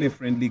Yes. think play a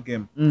friendly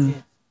game. Yes.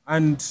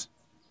 And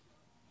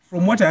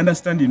from what I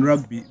understand in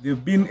rugby, there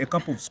have been a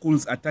couple of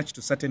schools attached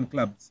to certain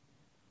clubs.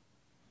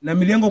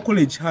 Namiliango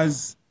College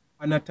has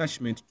an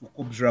attachment to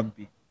Cobs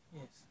Rugby,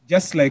 Yes.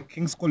 just like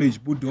King's College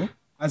Budo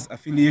has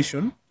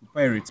affiliation to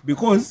Pirates,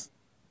 because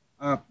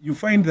you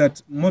find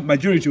that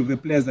majority of the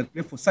players that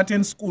play for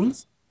certain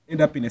schools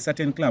end up in a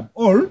certain club,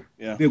 or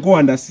Yeah. they go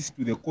and assist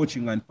with the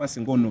coaching and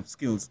passing on of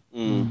skills.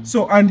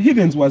 So, and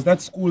Heathens was that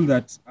school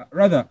that,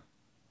 rather,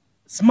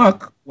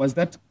 SMACK was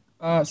that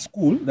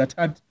school that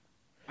had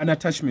an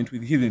attachment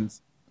with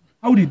Heathens.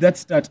 How did that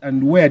start,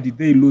 and where did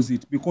they lose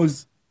it?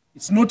 Because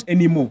it's not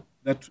anymore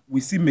that we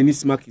see many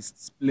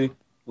SMACkists play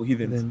for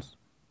Heathens.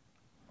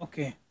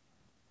 Okay.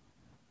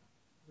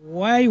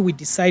 Why we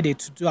decided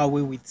to do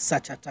away with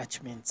such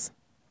attachments?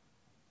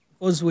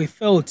 Because we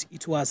felt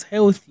it was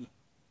healthy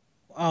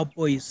for our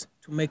boys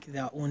to make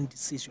their own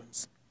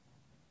decisions.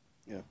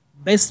 Yeah.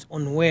 based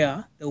on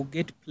where they'll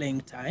get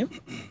playing time,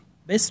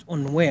 based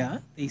on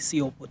where they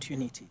see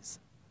opportunities.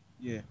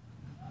 Yeah.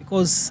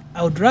 Because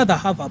I would rather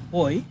have a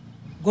boy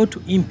go to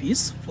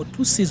Impis for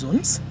 2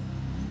 seasons,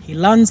 he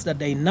learns the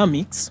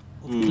dynamics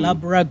of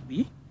club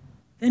rugby,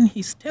 then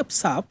he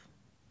steps up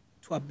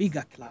to a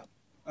bigger club.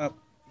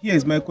 Here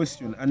is my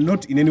question, and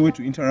not in any way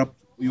to interrupt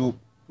your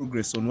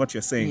progress on what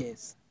you're saying.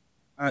 Yes.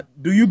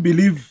 Do you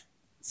believe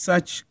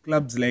such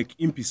clubs like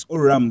Impis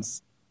or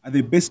Rams are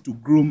the best to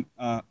groom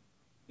a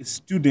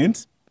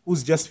student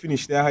who's just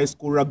finished their high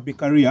school rugby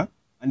career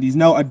and is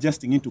now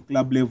adjusting into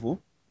club level?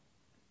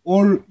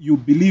 Or you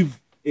believe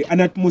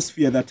an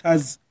atmosphere that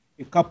has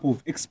a couple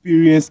of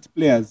experienced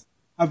players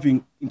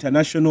having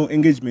international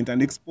engagement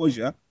and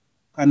exposure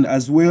can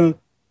as well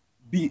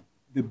be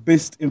the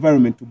best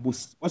environment to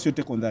boost? What's your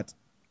take on that?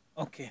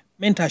 Okay,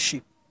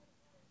 mentorship.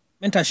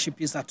 Mentorship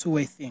is a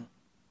two-way thing.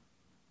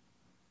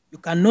 You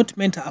cannot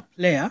mentor a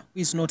player who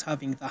is not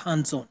having the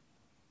hands-on,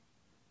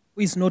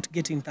 who is not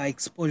getting the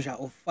exposure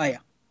of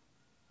fire.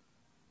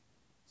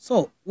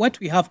 So what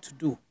we have to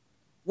do,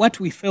 what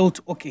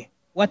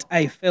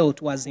I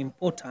felt was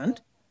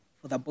important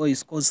for the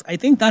boys, because I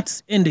think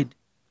that ended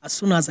as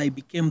soon as I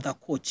became the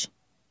coach.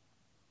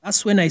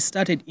 That's when I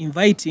started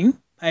inviting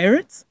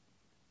Pirates,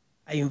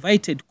 I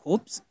invited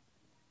Cops,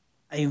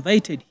 I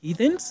invited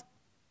Heathens,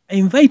 I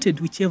invited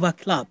whichever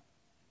club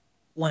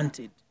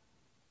wanted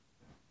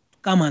to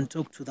come and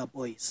talk to the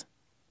boys.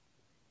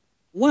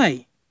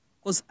 Why?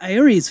 Because I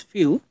always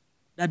feel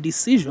that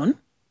decision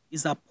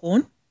is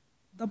upon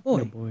the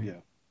boy. Yeah.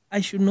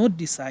 I should not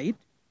decide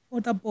for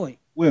the boy.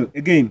 Well,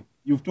 again,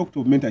 you've talked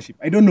of mentorship.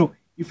 I don't know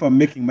if I'm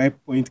making my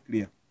point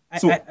clear.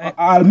 I-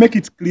 I'll make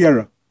it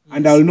clearer,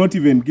 and Yes. I'll not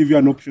even give you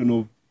an option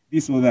of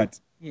this or that.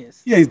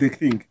 Yes. Here is the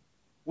thing.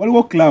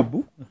 Waliwo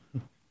club,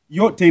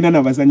 you're taking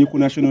a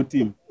national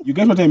team. You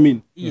get what I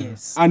mean?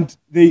 Yes. And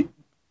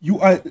you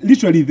are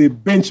literally the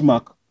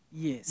benchmark.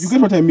 Yes. You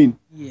get what I mean?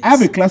 Yes. I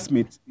have a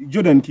classmate,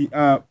 Jordan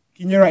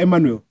Kinyera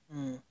Emmanuel.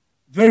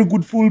 Very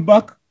good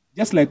fullback,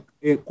 just like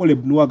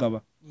Koleb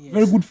Nuagaba. Yes.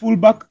 Very good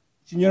fullback,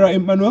 Kinyera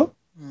Emmanuel.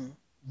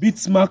 Beat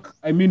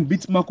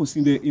SMACK was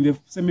in the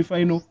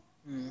semi-final.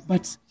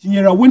 But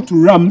Kinyera went to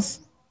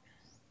Rams,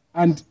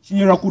 and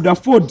Kinyera could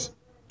afford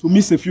to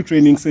miss a few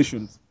training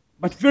sessions.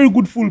 But very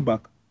good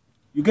fullback.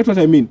 You get what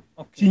I mean?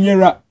 Okay.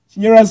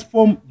 Kinyera's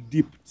form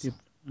dipped.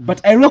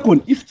 But I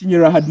reckon if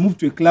Kinyera had moved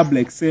to a club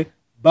like, say,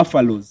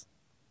 Buffaloes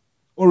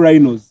or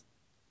Rhinos,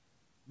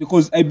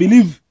 because I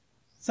believe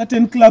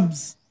certain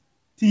clubs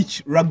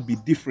teach rugby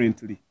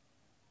differently.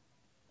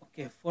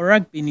 Okay, for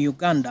rugby in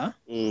Uganda,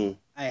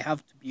 I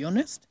have to be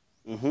honest,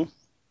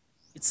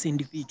 it's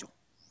individual.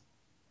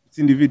 It's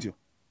individual.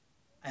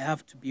 I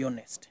have to be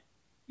honest.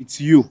 It's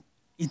you.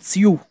 It's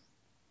you.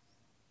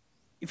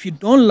 If you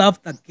don't love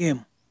the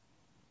game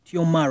to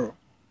your marrow,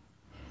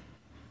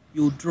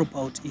 you'll drop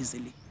out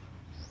easily.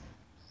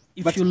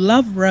 If But- you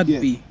love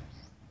rugby,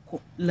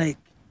 like,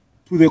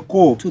 To the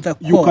core. To the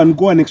You core. can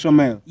go an extra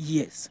mile.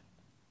 yes.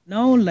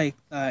 Now, like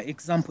the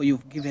example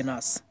you've given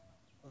us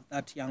of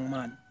that young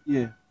man,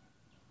 Yeah.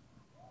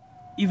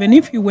 even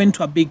if he went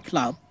to a big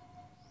club,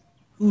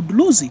 he would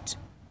lose it.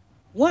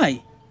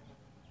 Why?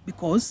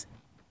 Because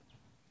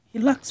he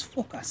lacks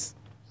focus.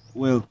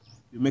 Well,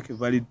 you make a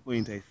valid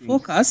point, I think.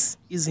 Focus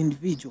is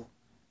individual.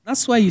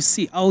 That's why you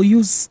see, I'll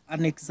use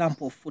an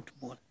example of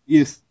football.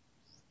 Yes.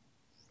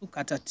 Look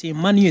at a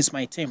team. Man U is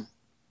my team.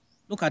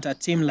 Look at a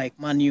team like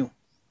Man U.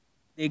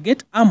 They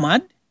get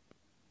Ahmad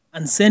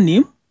and send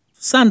him to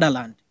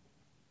Sunderland.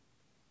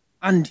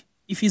 And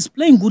if he's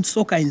playing good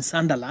soccer in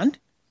Sunderland,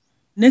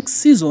 next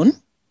season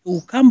he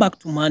will come back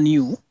to Man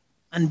U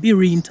and be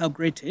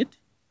reintegrated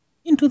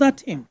into that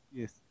team.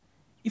 Yes.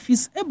 If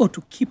he's able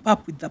to keep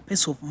up with the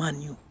pace of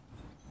Man U,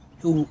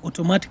 he will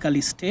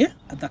automatically stay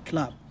at the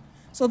club.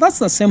 So that's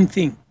the same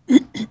thing.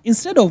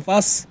 Instead of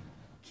us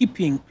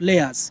keeping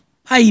players,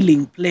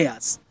 piling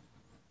players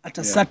at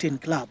a certain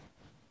club,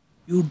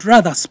 you'd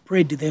rather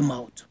spread them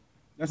out.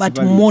 That's But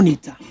valid.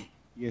 monitor.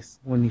 Yes.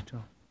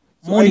 Monitor.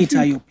 So Monitor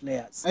I think- your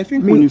players. I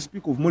think when you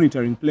speak of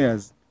monitoring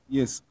players,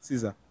 yes,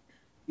 Caesar,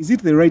 is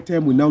it the right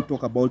time we now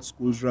talk about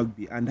schools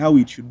rugby and how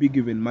it should be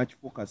given much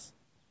focus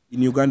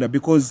in Uganda?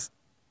 Because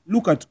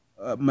look at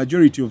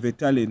majority of the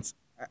talents.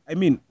 I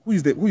mean, who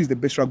is the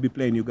best rugby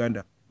player in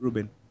Uganda,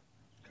 Ruben?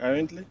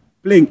 Currently?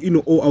 Playing in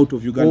or out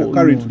of Uganda Oh,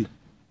 currently.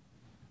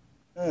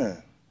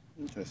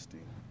 Interesting.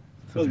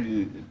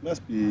 It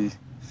must be,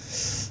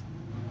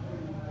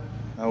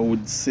 I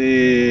would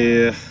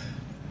say,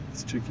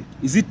 it's tricky.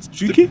 Is it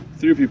tricky?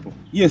 Three people.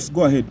 Yes,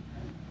 go ahead.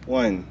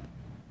 One,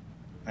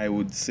 I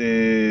would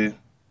say,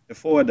 the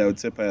forward, I would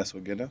say Pius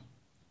Ogena.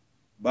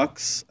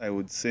 Backs, I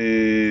would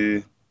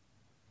say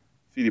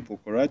Philip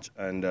Okorach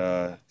and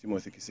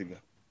Timothy Kisiga.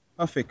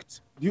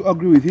 Perfect. Do you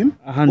agree with him?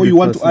 Or you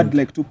want to 100%. add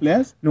like two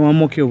players? No,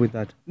 I'm okay with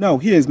that. Now,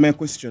 here is my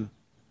question.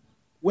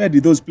 Where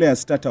did those players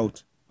start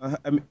out?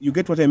 I mean, you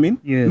get what I mean?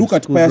 Yes, Look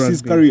at school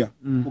Pius's rugby. career,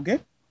 okay?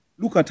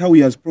 Look at how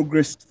he has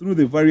progressed through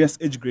the various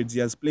age grades he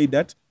has played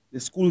at, the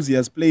schools he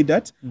has played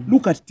at.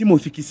 Look at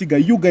Timothy Kisiga,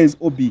 you guys,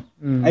 Obi.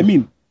 I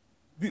mean,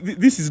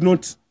 this is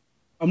not,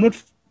 I'm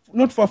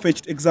not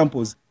far-fetched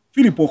examples.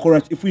 Philip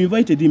Okorach, if we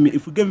invited him,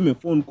 if we gave him a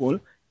phone call,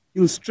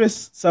 he'll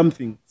stress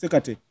something.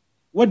 Ssekate,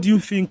 what do you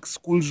think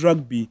schools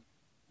rugby,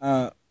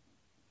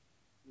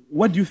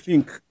 what do you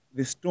think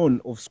the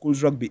stone of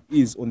schools rugby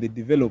is on the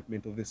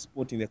development of the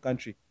sport in the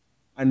country?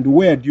 And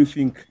where do you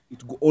think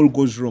it all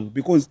goes wrong?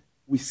 Because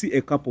we see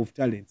a cup of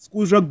talent.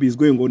 Schools rugby is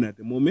going on at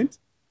the moment.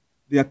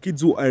 There are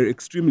kids who are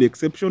extremely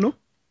exceptional,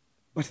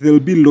 but they'll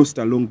be lost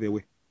along the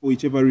way for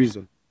whichever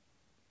reason.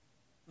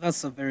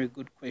 That's a very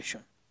good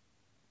question.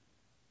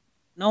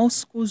 Now,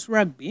 schools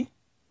rugby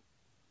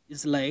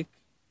is like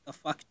the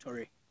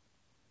factory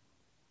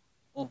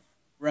of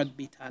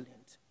rugby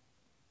talent.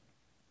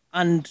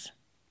 And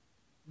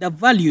the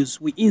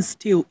values we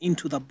instill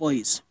into the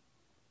boys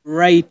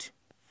right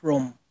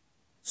from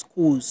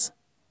schools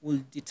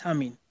will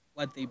determine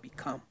what they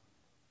become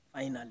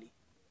finally.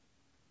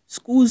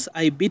 Schools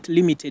are a bit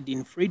limited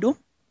in freedom,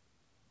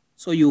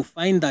 so you'll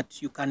find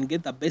that you can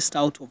get the best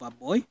out of a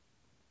boy,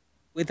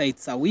 whether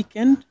it's a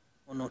weekend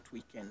or not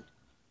weekend.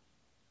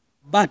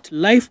 But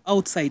life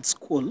outside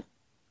school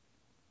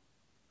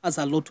has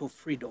a lot of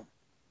freedom.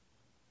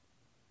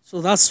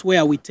 So that's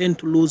where we tend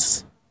to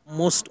lose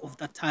most of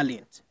the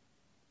talent,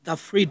 the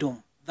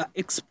freedom, the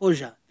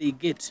exposure they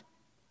get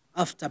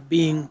after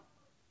being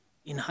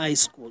in high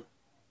school.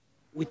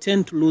 We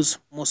tend to lose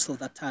most of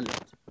the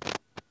talent.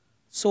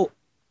 So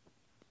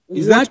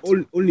is that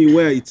only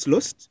where it's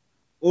lost?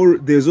 Or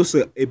there's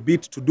also a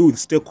bit to do with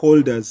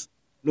stakeholders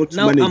not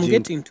now managing? I'm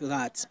getting to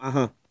that.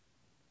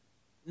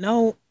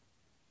 Now,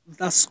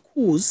 the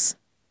schools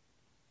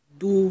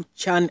do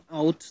churn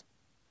out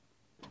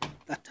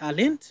the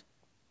talent.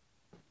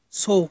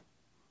 So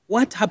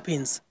what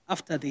happens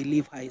after they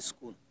leave high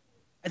school?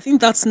 I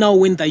think that's now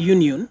when the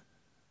union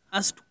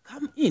has to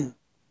come in.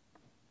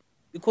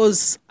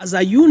 Because as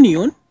a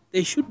union,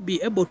 they should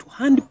be able to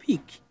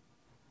handpick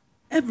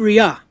every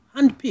year,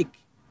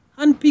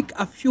 handpick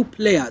a few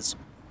players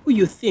who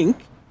you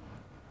think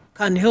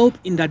can help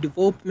in the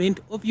development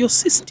of your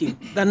system,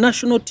 the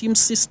national team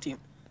system,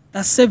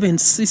 the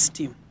sevens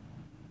system.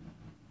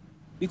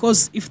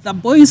 Because if the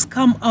boys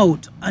come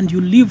out and you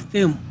leave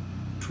them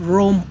to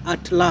roam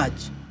at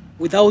large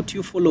without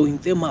you following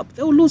them up,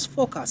 they'll lose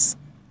focus.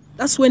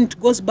 That's when it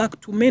goes back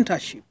to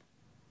mentorship.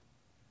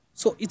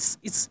 So it's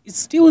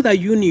still the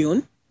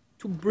union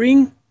to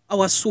bring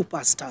our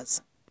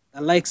superstars,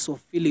 the likes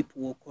of Philip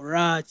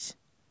Okorach,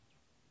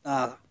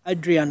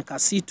 Adrian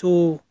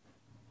Casito,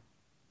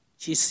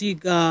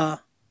 Chisiga,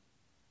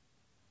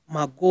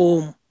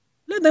 Magom.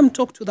 Let them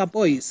talk to the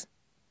boys.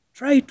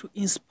 Try to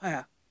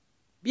inspire.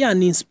 Be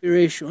an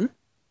inspiration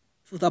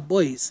to the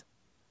boys.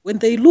 When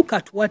they look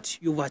at what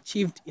you've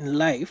achieved in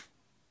life,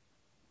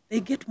 they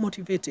get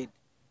motivated.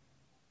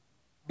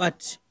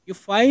 But you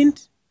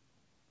find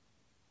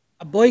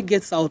a boy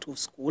gets out of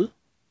school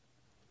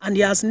and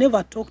he has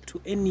never talked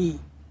to any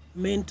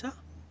mentor.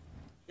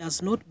 He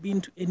has not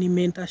been to any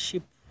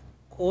mentorship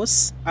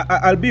course.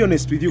 I'll be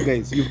honest with you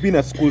guys. You've been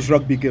at schools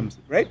rugby games,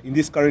 right? In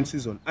this current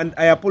season. And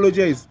I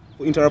apologize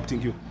for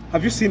interrupting you.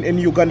 Have you seen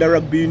any Uganda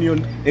Rugby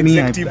Union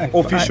executive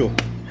official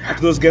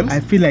at those games? I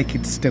feel like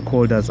it's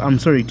stakeholders. I'm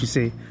sorry to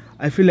say.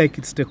 I feel like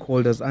it's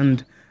stakeholders.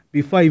 And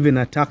before I even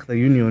attack the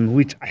union,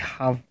 which I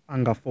have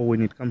anger for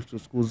when it comes to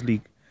schools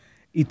league,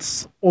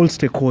 it's all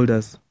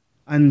stakeholders.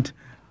 And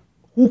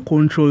who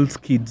controls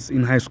kids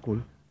in high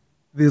school?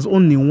 There's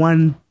only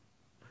one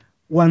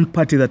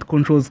party that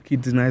controls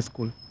kids in high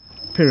school.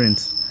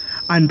 Parents.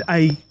 And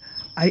I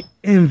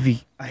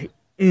envy,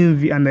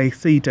 and I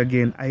say it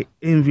again, I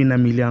envy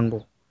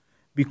Namilyango,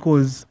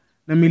 because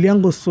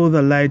Namilyango saw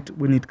the light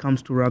when it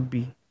comes to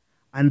rugby,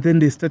 and then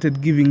they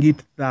started giving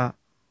it the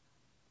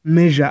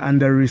measure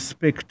and the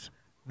respect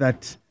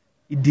that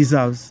it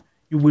deserves.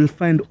 You will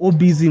find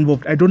OBs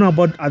involved. I don't know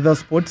about other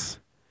sports.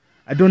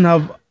 I don't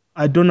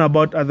know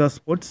about other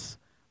sports,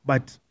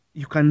 but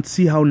you can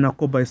see how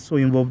Nakoba is so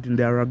involved in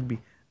their rugby.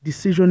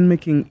 Decision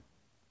making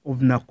of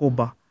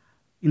Nakoba,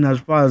 in as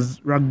far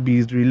as rugby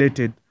is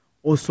related,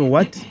 also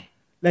what?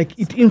 Like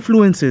it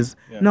influences.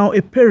 Yeah. Now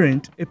a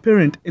parent, a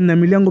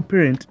Namilyango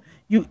parent,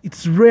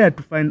 it's rare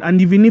to find,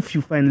 and even if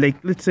you find, like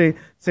let's say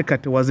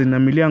Ssekate was in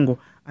Namilyango,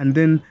 and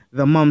then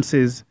the mom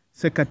says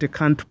Ssekate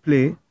can't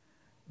play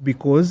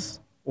because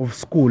of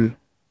school.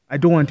 I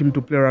don't want him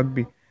to play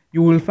rugby.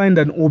 You will find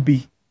an OB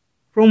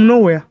from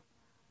nowhere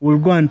will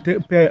go and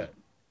pay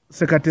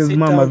Sekate's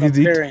mom a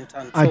visit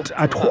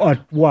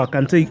at work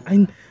and say,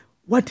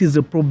 what is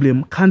the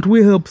problem? Can't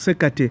we help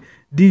Ssekate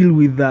deal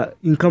with the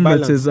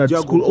encumbrances at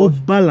school? Or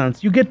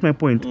balance. You get my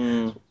point.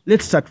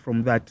 Let's start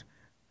from that.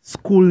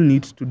 School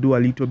needs to do a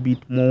little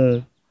bit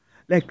more.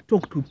 Like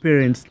talk to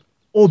parents,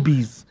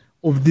 OBs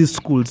of these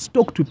schools.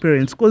 Talk to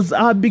parents, because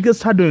our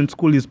biggest hurdle in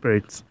school is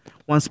parents.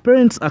 Once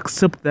parents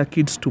accept their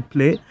kids to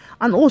play,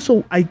 and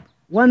also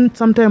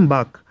some time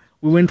back,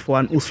 we went for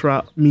an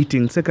USRA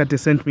meeting. Ssekate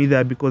sent me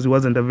there because he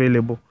wasn't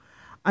available.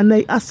 And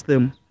I asked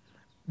them,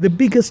 the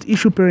biggest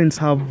issue parents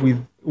have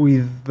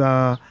with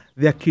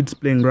their kids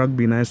playing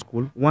rugby in high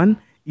school, one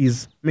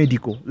is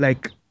medical,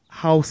 like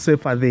how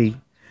safe are they?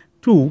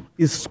 2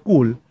 is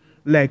school,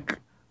 like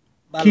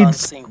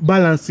Balancing. kids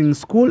balancing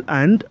school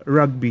and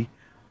rugby.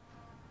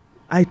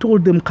 I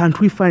told them, can't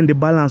we find a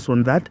balance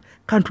on that?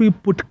 Can't we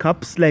put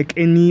caps like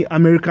any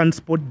American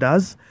sport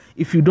does?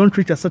 If you don't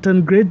reach a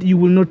certain grade, you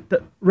will not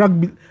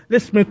rugby.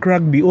 Let's make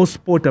rugby or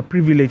sport a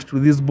privilege to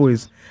these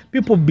boys.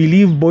 People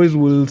believe boys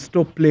will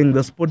stop playing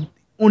the sport.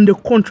 On the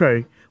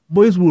contrary,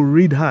 boys will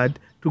read hard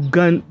to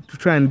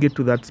try and get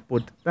to that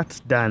sport. That's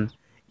done.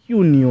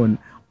 Union,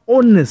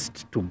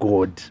 honest to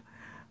God.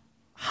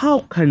 How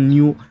can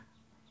you?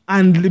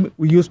 And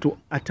we used to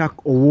attack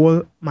a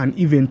wall, man.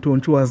 Even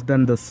Tonchu has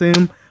done the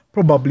same.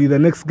 Probably the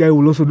next guy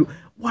will also do.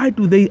 Why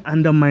do they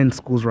undermine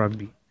schools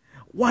rugby?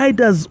 Why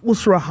does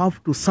USRA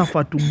have to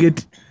suffer to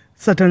get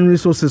certain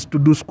resources to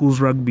do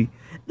schools rugby?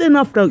 Then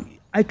after,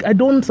 I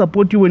don't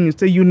support you when you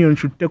say Union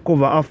should take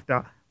over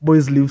after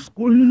boys leave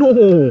school.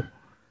 No.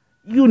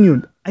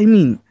 Union, I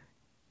mean,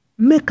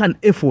 make an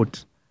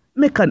effort.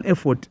 Make an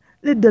effort.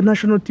 Let the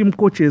national team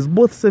coaches,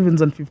 both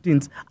 7s and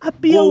 15s,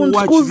 appear Go on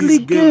watch schools these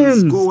league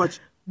games. games. Go watch.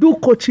 Do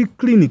coaching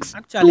clinics.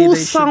 Actually, do they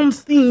should-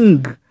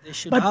 something. They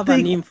should But have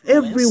an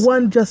influence.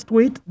 everyone just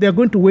wait. They're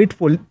going to wait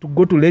to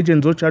go to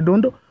Legends or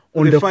Chadondo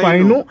on The the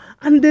final. final,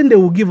 and then they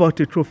will give out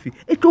a trophy.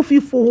 A trophy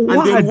for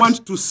what? And they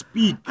want to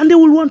speak. And they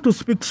will want to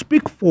speak.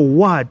 Speak for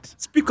what?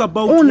 Speak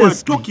about Honestly,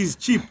 what? Talk is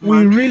cheap, We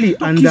man. really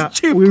Talk is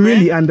cheap, man.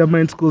 really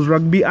undermine schools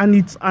rugby, and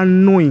it's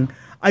annoying.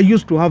 I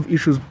used to have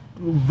issues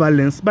with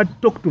Valence, but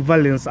talk to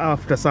Valence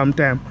after some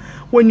time.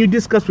 When you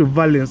discuss with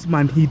Valence,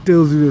 man, he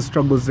tells you the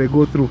struggles they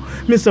go through.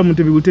 Mr.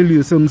 Mutebi will tell you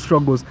the same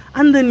struggles,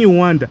 and then you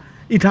wonder.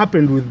 It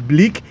happened with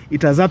Bleak,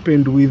 it has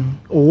happened with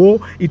O,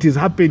 it is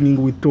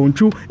happening with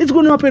Tonchu. It's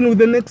going to happen with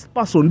the next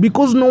person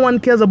because no one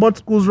cares about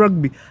schools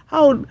rugby.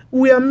 How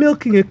we are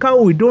milking a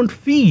cow we don't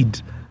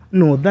feed.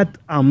 No, that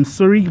I'm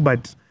sorry,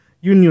 but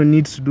Union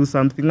needs to do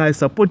something. I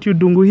support you,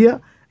 Dungu,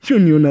 here.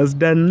 Union has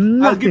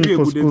done I'll nothing give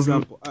you a for good schools.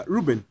 example.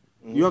 Ruben,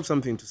 you have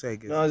something to say, I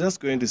guess. No, I was just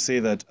going to say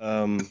that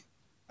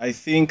I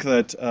think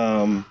that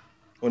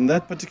on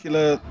that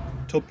particular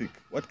topic,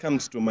 what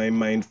comes to my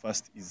mind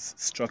first is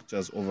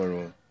structures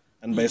overall.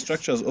 And by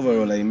structures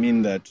overall, I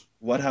mean that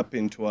what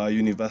happened to our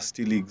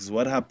university leagues,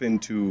 what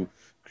happened to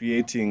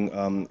creating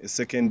a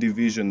second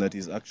division that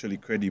is actually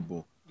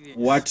credible? Yes.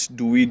 What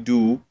do we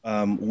do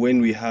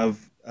when we have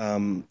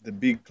the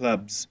big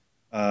clubs,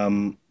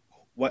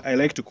 what I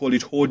like to call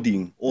it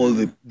hoarding all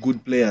the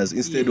good players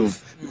instead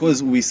of,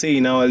 because we say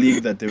in our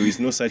league that there is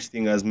no such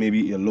thing as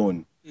maybe a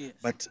loan. Yes.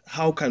 But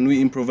how can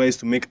we improvise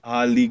to make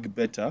our league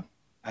better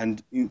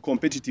and in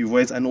competitive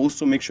wise, and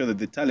also make sure that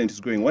the talent is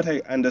growing? What I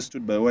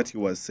understood by what he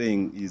was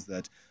saying is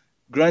that,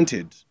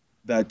 granted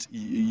that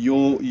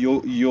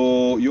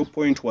your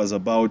point was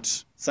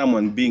about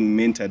someone being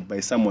mentored by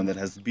someone that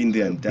has been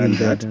there and done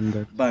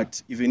that,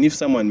 but even if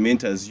someone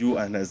mentors you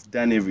and has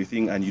done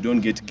everything and you don't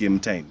get game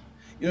time,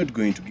 you're not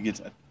going to get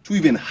to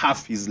even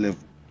half his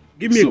level.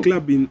 Give me So- a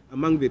club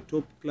among the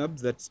top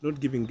clubs that's not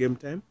giving game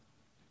time.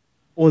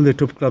 All the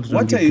top clubs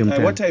don't give them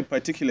time. What I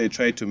particularly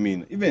try to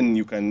mean, even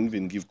you can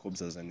even give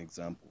Cobs as an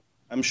example.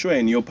 I'm sure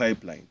in your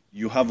pipeline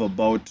you have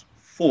about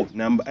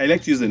I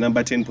like to use the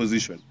number 10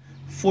 position,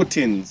 4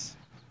 10s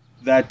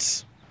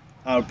that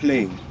are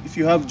playing. If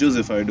you have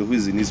Joseph Aredo, who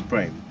is in his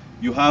prime,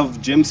 you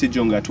have James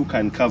Ijonga who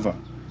can cover.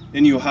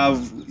 Then you have,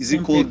 is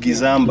it called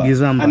Gizamba?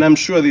 Gizamba. And I'm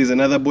sure there's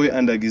another boy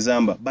under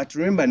Gizamba. But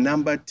remember,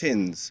 number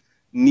 10s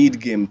need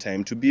game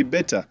time to be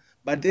better.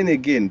 But then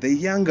again, the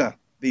younger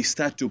they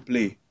start to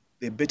play,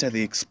 the better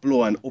they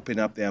explore and open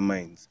up their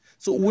minds.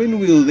 So when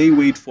will they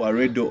wait for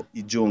Aredo,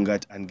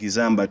 Ijongat, and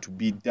Gizamba to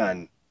be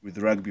done with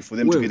rugby for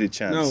them to get a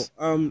chance?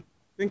 Now,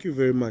 thank you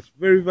very much.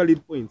 Very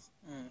valid points.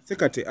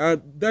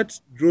 Ssekate, that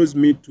draws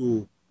me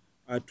to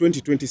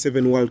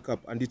 2027 World Cup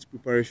and its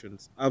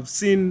preparations. I've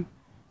seen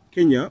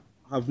Kenya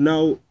have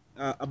now,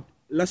 late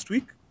last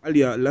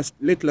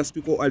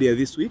week or earlier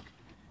this week,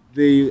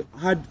 they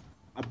had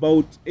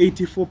about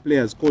 84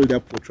 players called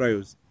up for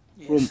trials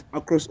from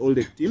across all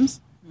the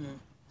teams.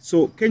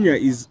 So Kenya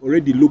is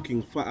already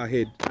looking far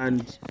ahead,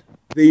 and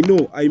they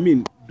know, I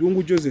mean,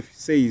 Dungu Joseph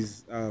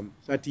says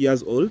 30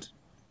 years old,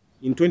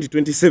 in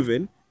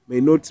 2027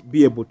 may not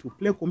be able to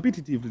play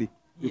competitively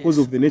because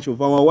of the nature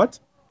of our what?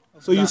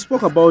 So you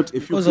spoke about a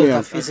few Because of the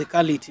players.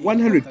 physicality.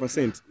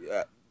 100%.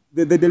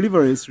 The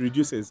deliverance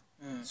reduces.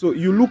 So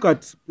you look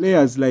at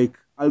players like,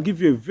 I'll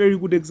give you a very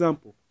good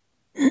example.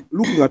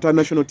 Looking at our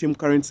national team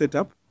current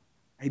setup,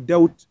 I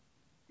doubt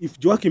if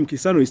Joachim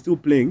Kisano is still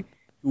playing,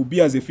 he will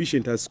be as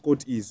efficient as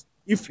Scott is.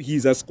 If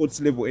he's at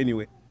Scott's level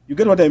anyway. You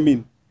get what I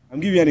mean? I'm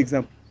giving you an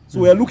example. So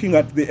we are looking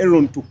at the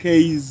Aaron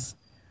Tukeis,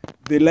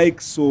 the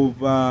likes of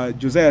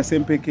Josiah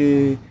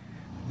Sempeke,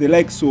 the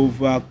likes of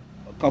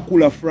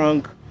Kakula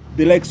Frank,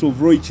 the likes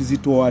of Roy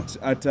Chizito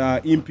at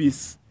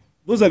Impis.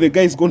 Those are the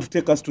guys going to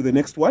take us to the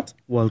next what?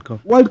 World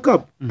Cup. World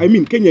Cup. I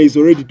mean, Kenya is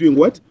already doing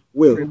what?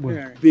 Well,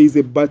 Preparing. there is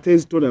a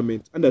Bates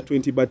tournament, under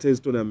 20 Bates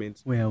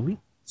tournament. Where are we?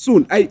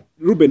 Soon,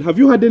 Ruben, have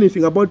you heard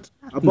anything about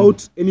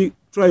any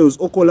trials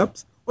or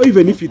collapse, or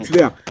even if it's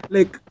there?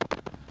 Like,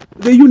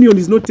 the union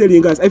is not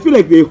telling us. I feel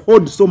like they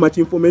hoard so much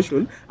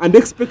information and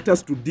expect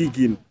us to dig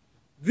in.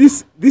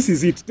 This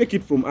is it. Take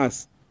it from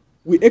us.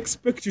 We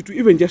expect you to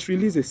even just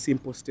release a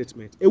simple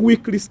statement, a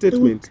weekly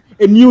statement,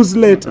 a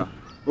newsletter.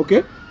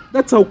 Okay?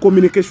 That's how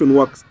communication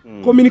works.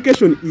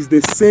 Communication is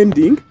the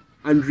sending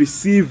and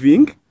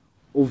receiving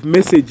of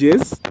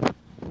messages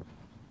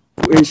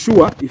to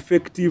ensure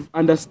effective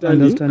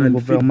understanding and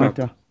of the feedback.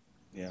 matter.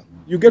 Yeah.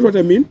 You get what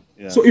I mean?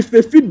 Yeah. So if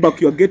the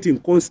feedback you're getting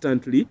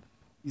constantly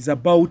is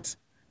about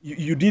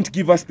you didn't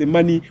give us the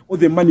money, or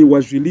the money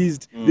was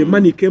released, the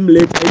money came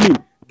late, I mean,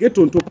 get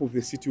on top of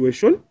the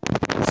situation.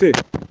 Say,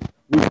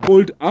 we've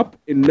called up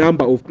a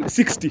number of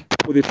 60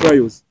 for the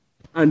trials,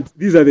 and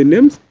these are the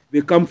names.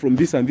 They come from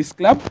this and this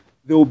club.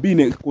 They will be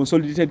in a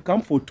consolidated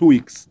camp for 2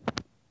 weeks,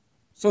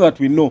 so that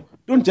we know.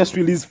 Don't just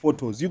release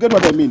photos. You get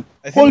what I mean?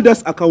 Hold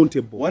us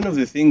accountable. One of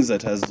the things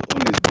that has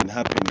always been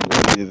happening,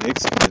 what the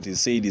expert that is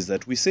said, is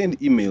that we send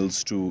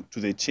emails to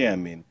the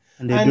chairman.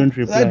 And they don't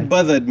reply. That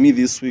bothered me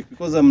this week,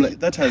 because I'm like,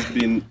 that has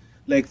been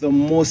like the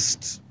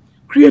most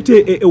Create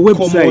a common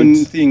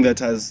website. thing that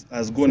has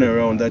gone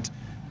around, that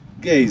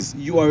guys,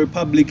 you are a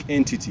public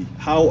entity.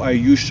 How are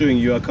you showing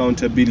your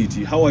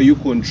accountability? How are you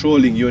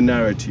controlling your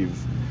narrative?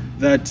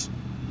 That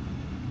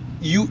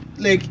you,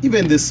 like,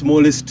 even the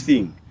smallest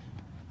thing,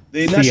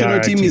 the national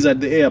CRT. team is at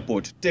the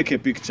airport, take a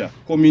picture,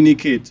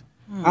 communicate.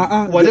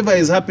 Whatever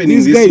is happening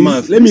These this guys,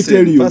 month, let me listen,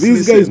 tell you, first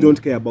these guys listen. don't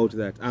care about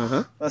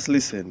that. First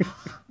listen.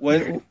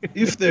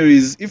 If there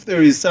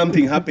is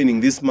something happening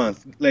this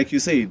month, like you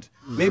said,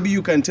 maybe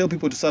you can tell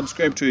people to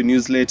subscribe to a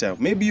newsletter.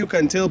 Maybe you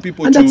can tell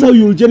people And to that's how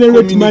you'll generate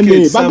money.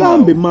 communicate somehow.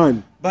 Bagambe,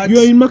 man. But You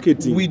are in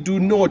marketing. we do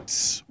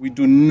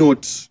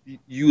not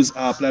use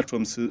our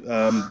platforms to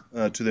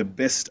the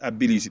best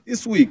ability.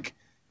 This week,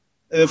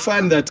 a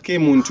fan that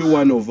came onto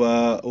one of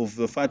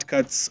the Fat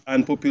Cat's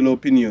unpopular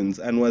opinions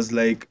and was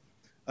like,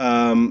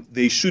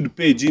 they should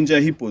pay Ginger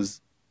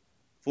Hippos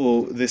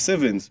for the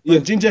sevens. But Yeah.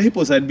 Ginger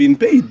Hippos had been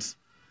paid,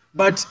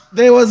 but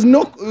there was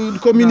no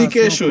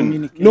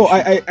communication. No,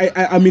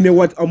 I'm in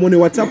I'm on a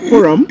WhatsApp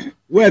forum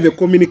where the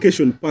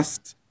communication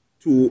passed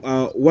to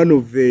one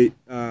of the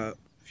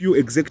few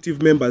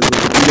executive members of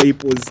the Ginger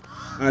Hippos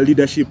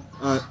leadership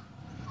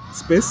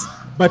space.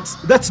 But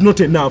that's not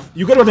enough.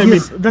 You get what I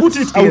mean? Put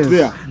it out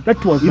there.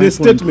 That was in my a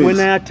statement.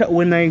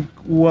 When I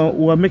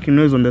were making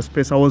noise on the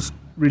space, I was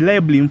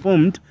reliably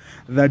informed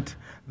that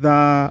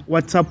the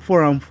WhatsApp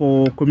forum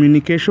for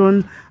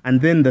communication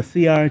and then the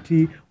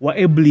CRT were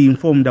ably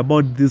informed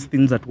about these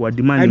things that were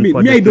demanding. I mean,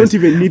 for me, the I don't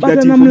space. even need But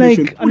that then I'm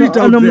information. like, Put it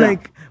out and I'm there.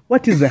 like,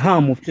 what is the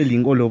harm of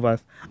telling all of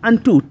us?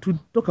 And two, to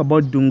talk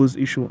about Dungo's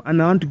issue,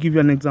 and I want to give you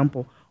an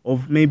example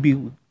of maybe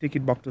take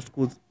it back to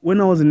schools. When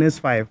I was in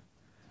S5,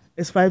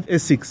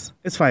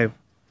 S5,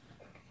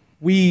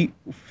 we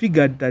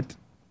figured that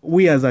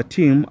we as a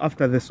team,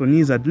 after the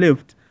Sonys had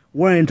left,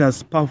 weren't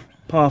as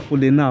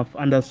powerful enough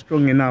and as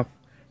strong enough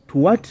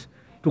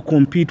to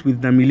compete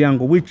with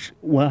Namilyango, which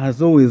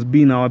has always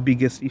been our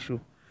biggest issue.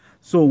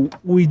 So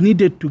we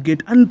needed to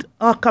get, and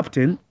our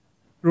captain,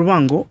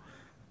 Ruvango,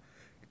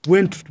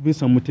 went to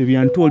Mr. Mutebi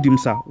and told him,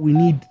 sir, we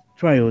need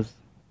trials.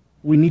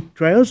 We need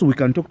trials. We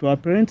can talk to our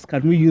parents.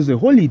 Can we use a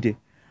holiday?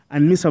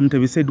 And Mr.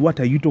 Mutebi said, what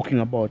are you talking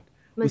about?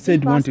 We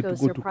said we wanted to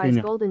go to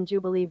Kenya Golden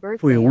Jubilee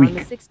birthday for a on week,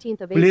 the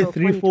 16th of play April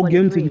 3-4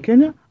 games in 2023.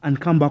 Kenya and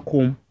come back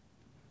home.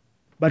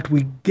 But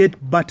we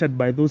get battered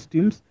by those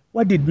teams.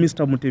 What did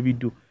Mr. Mutebi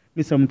do?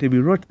 Mr.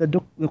 Mutebi wrote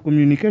the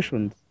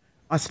communications,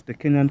 asked the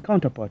Kenyan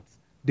counterparts.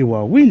 They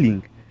were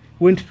willing.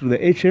 Went to the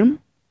HM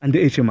and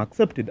the HM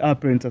accepted. Our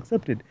parents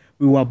accepted.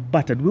 We were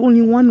battered. We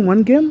only won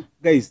one game.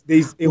 Guys, there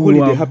is a We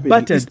holiday were happening.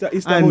 battered.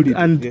 Easter and, holiday.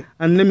 and, Yeah.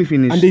 and let me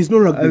finish. And there is no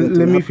rugby that will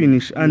Let me happen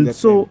finish. during And that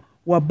so time.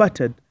 we're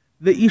battered.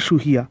 The issue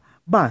here,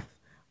 Bath,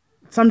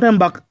 sometime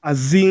back,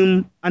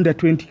 Azim under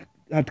 20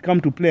 had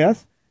come to play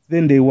us.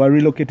 Then they were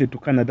relocated to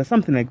Canada,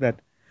 something like that.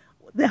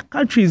 There are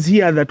countries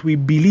here that we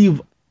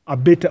believe are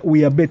better.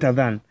 We are better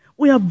than.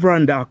 We have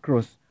Rwanda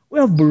across. We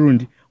have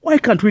Burundi. Why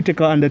can't we take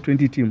our under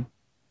 20 team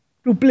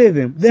to play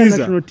them? Their Caesar,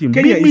 national team.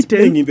 Kenya Beat is them.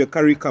 playing in the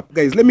Curry Cup.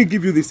 Guys, let me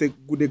give you this a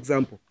good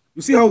example.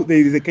 You see how there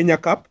is a Kenya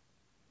Cup?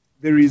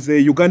 There is a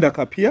Uganda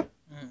Cup here.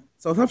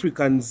 South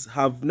Africans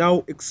have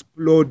now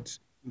explored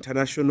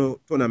international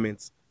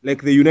tournaments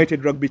like the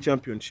United Rugby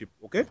Championship,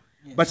 okay?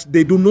 Yes. But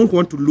they do not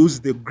want to lose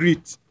the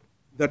grit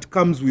that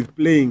comes with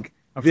playing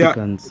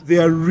Africans.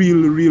 their real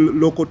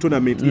local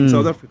tournament in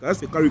South Africa. That's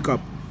the Curry Cup.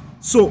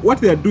 So what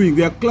they are doing,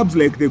 there are clubs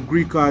like the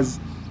Greekers,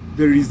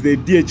 there is the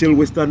DHL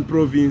Western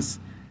Province,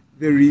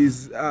 there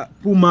is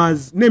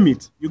Pumas, name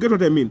it. You get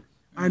what I mean?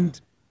 And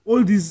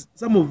all these,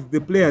 some of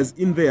the players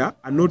in there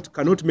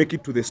cannot make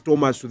it to the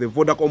Stormers, to the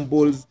Vodacom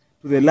Bulls,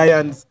 to the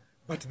Lions,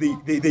 but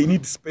they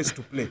need space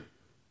to play.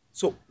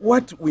 So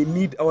what we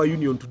need our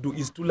union to do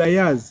is to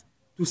liaise,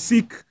 to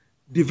seek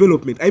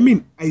development. I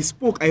mean, I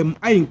am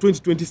eyeing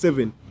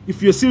 2027.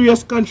 If you're a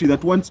serious country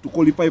that wants to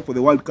qualify for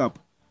the World Cup,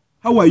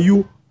 how are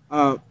you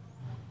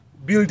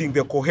building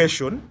the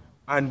cohesion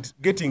and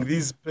getting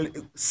these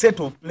set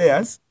of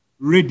players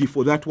ready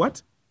for that?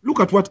 What? Look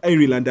at what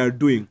Ireland are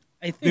doing.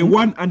 They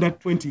won under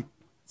 20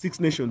 Six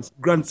Nations,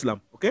 Grand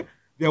Slam, okay?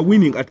 They are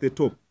winning at the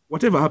top.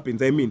 Whatever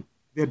happens, I mean,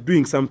 they're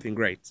doing something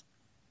right.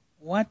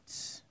 What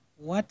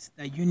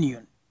the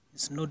union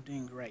is not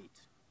doing right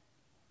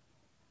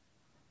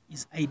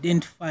is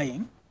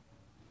identifying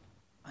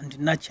and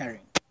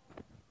nurturing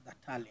the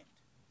talent.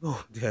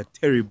 Oh, they are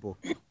terrible.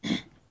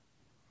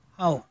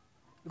 How?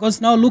 Because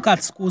now look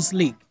at schools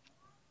league.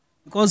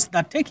 Because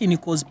the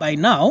technicals by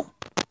now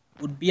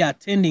would be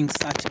attending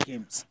such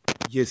games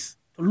Yes.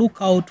 to look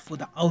out for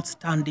the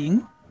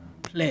outstanding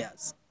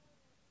players.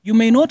 You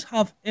may not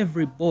have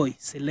every boy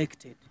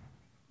selected,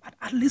 but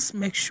at least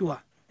make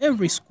sure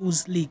every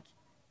school's league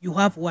you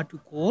have what we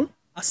call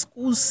a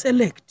school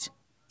select.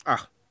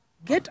 Ah,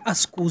 Get a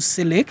school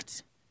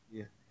select,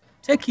 yeah.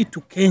 take it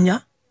to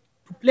Kenya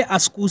to play a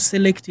school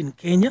select in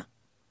Kenya,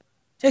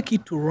 take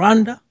it to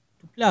Rwanda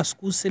to play a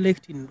school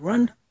select in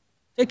Rwanda,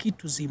 take it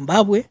to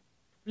Zimbabwe to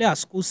play a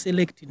school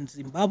select in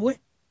Zimbabwe,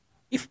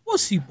 if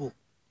possible,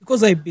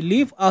 because I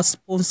believe our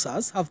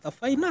sponsors have the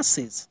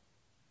finances.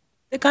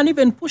 They can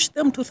even push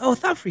them to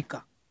South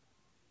Africa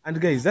And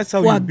guys, that's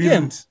how for you a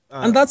game. build.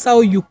 And that's how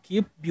you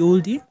keep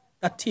building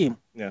the team.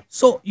 Yeah.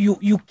 So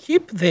you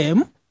keep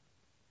them,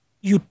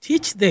 you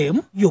teach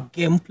them your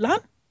game plan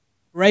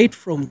right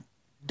from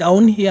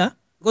down here,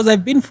 because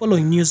I've been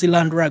following New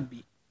Zealand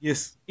rugby.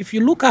 Yes. If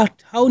you look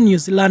at how New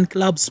Zealand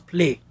clubs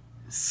play,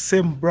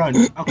 Same brand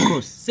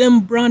across.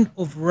 same brand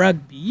of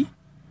rugby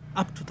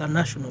up to the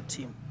national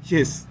team.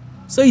 Yes.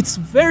 So it's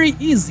very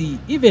easy,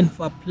 even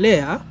for a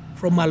player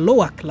from a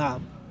lower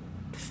club,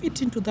 to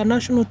fit into the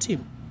national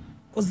team,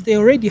 because they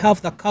already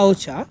have the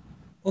culture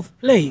of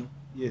playing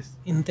Yes.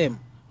 in them.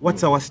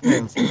 What's our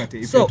style,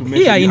 Ssekate? If So, you had to here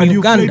mention it. in And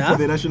Uganda- you played for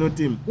the national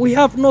team. We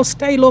have no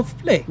style of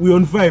play. We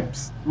on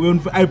vibes.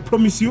 I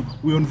promise you,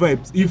 we on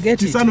vibes. If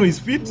get it. Tisano is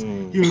fit,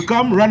 he will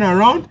come, run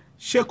around,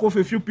 shake off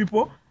a few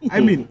people. I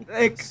mean,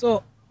 like,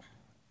 So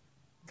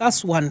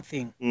that's one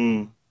thing.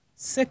 Mm.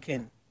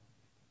 Second,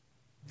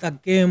 the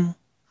game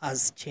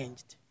has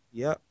changed.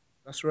 yeah,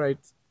 that's right.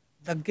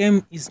 The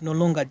game is no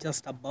longer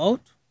just about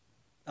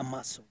the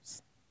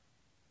muscles.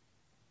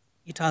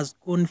 It has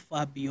gone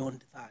far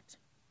beyond that.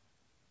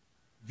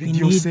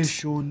 Video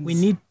sessions. We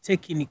need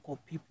technical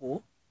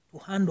people to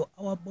handle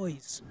our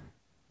boys.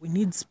 We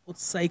need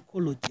sports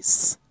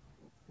psychologists.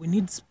 We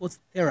need sports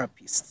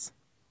therapists.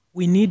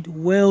 We need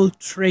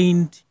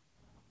well-trained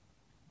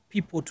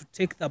people to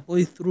take the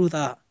boy through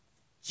the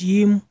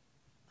gym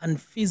and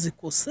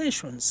physical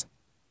sessions.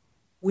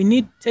 We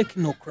need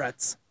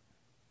technocrats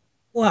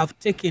who have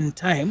taken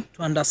time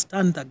to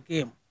understand the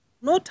game,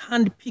 not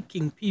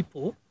handpicking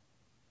people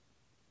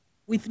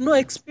with no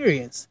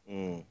experience.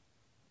 Mm.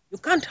 You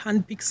can't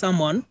handpick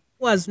someone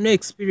who has no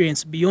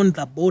experience beyond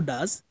the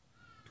borders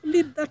to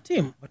lead the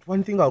team. But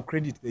one thing I'll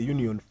credit the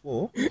union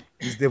for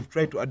is they've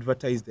tried to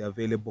advertise the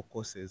available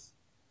courses.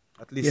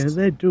 At least Yeah,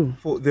 they do.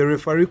 for the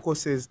referee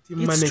courses,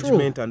 team It's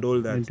management and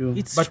all that. They do.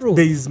 It's But true.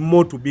 there is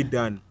more to be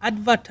done.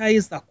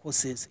 Advertise the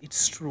courses,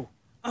 it's true.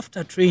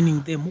 After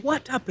training them,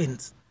 what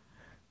happens?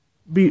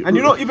 And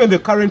you know, even the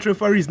current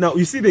referees now,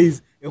 you see there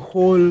is a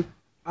whole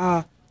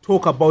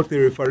talk about the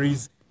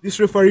referees. This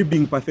referee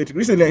being pathetic.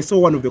 Recently, I saw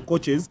one of the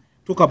coaches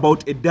talk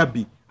about a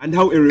derby and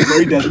how a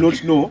referee does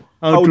not know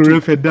how to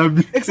ref a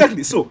derby.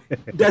 Exactly. So,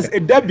 does a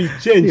derby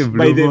change Yeah,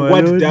 by the bro,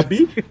 word Lord.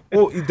 derby,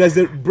 or does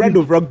the brand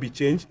of rugby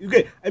change?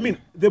 Okay, I mean,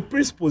 the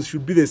principles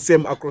should be the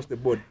same across the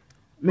board.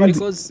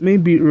 Because-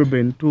 maybe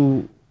Ruben,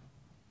 to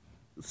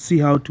see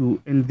how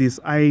to end this,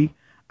 I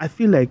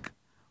feel like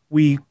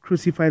we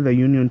crucify the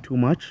union too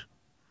much,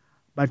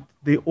 but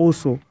they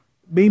also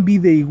maybe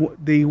they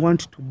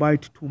want to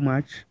bite too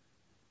much,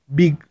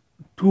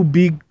 too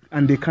big,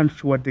 and they can't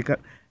show what they can.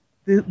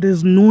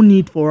 There's no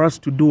need for us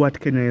to do what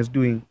Kenya is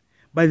doing.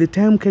 By the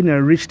time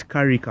Kenya reached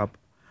Curry Cup,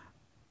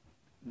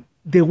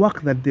 the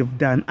work that they've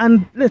done,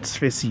 and let's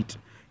face it,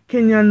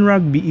 Kenyan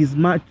rugby is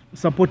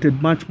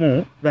supported much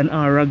more than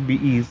our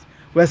rugby is.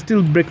 We're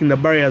still breaking the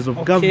barriers of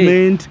Okay.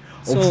 government,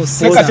 So, of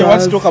Sekate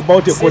wants to talk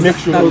about a See,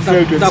 connection the- of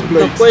failed to the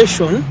exploit.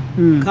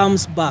 question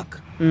comes back.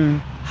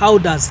 How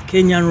does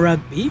Kenyan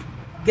rugby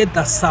get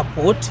the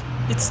support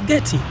it's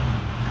getting?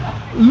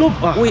 Look,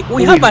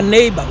 We have a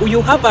neighbor,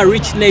 you have a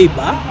rich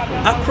neighbor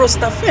across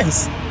the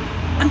fence,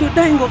 and you're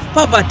dying of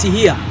poverty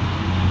here.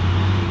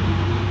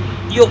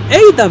 You're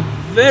either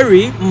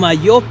very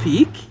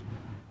myopic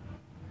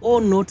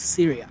or not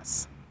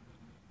serious,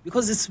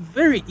 because it's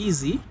very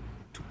easy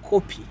to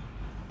copy.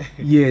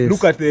 yes.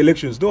 Look at the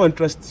elections. No one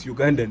trusts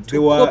Ugandans. They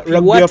were Copy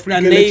rugby what the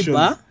African elections,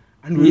 neighbor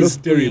and we is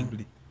lost doing.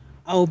 terribly.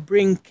 I'll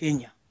bring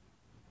Kenya.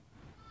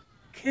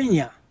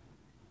 Kenya,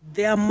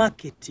 their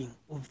marketing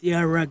of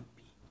their rugby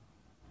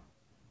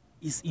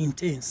is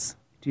intense,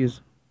 It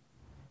is.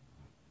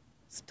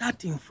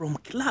 starting from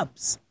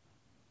clubs.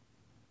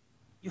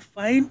 You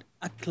find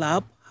a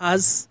club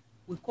has,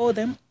 we call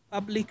them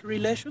public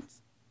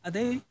relations. Are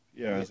they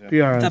Yes, yeah.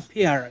 PRs. the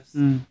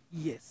PRs?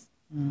 Yes.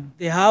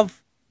 They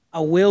have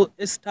a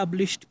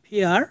well-established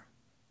PR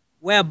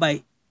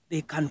whereby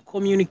they can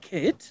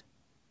communicate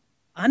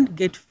and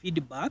get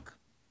feedback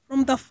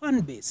from the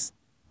fan base.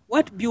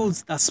 What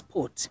builds the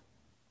sport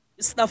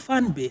It's the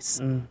fan base.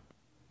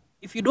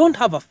 If you don't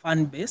have a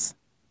fan base,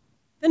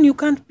 then you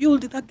can't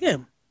build the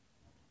game.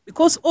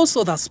 Because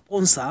also the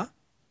sponsor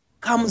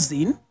comes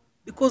in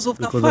because of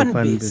Because the of fan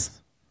fan base.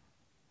 base.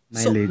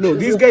 So, Mileage. No,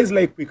 these guys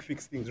like quick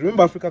fix things.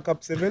 Remember Africa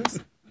Cup Sevens?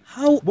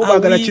 how Boba are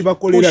we Galachiva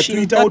Kolera, pushing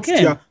tweet the out game?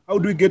 here. How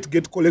do we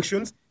get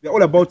collections? They're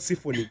all about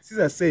siphoning.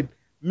 Caesar said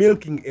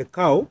milking a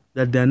cow.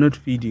 That they are not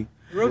feeding.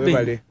 Ruben,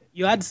 Webale.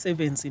 you had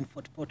sevens in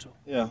Fort Portal.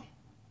 Yeah.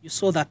 You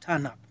saw the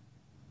turn up.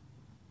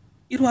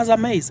 It was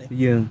amazing.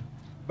 Yeah.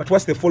 But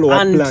what's the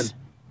follow-up And plan?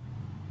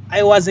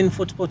 I was in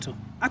Fort Portal.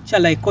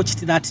 Actually, I coached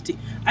that team.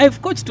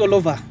 I've coached all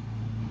over.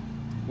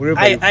 Wherever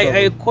I, you I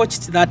travel.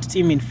 coached that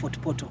team in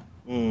Fort Portal.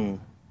 Mm.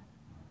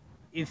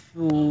 If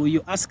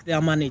you ask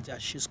their manager,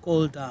 she's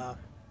called,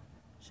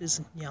 she's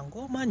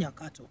Nyangoma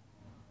Nyakato.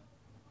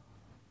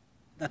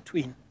 The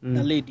twin,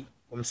 the lady,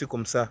 Komsi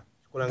komsa.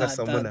 Kulanga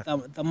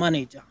Samona. the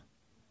manager.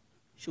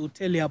 She will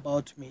tell you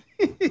about me.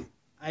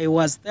 I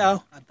was there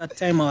at that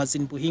time. I was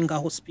in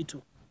Buhinga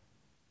Hospital,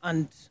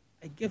 and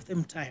I gave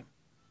them time.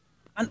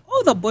 And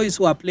all the boys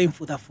who are playing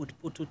for the Fort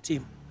Portal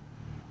team,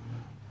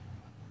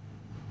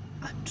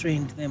 I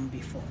trained them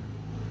before.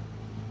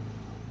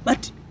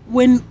 But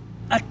when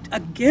a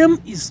game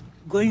is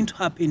going to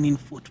happen in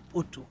Fort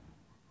Portal,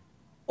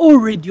 all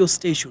radio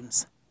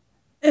stations,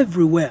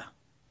 everywhere,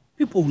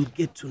 people will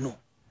get to know.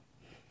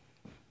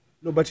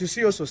 No, but you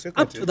see also, Up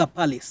to Ssekate, the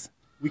palace.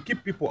 we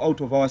keep people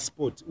out of our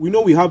sport. We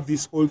know we have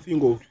this whole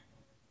thing of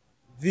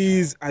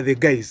these are the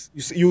guys.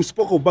 You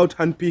spoke about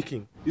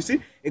handpicking. You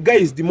see, a guy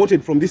is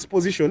demoted from this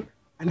position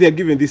and they are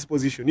given this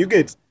position. You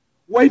get?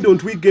 Why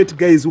don't we get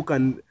guys who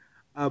can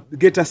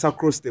get us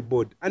across the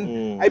board?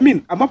 And I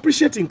mean, I'm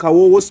appreciating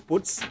Kawowo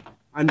Sports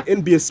and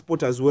NBS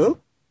Sport as well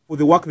for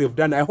the work they've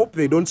done. I hope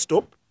they don't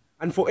stop.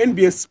 And for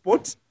NBS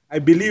Sport, I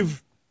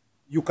believe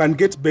you can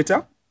get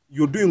better.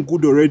 You're doing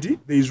good already.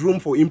 There is room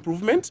for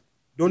improvement.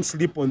 Don't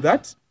sleep on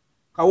that.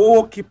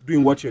 Kawowo, keep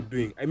doing what you're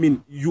doing. I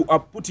mean, you are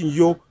putting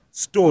your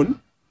stone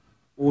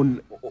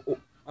on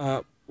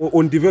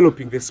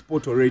developing the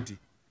sport already.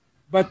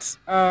 But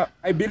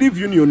I believe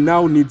Union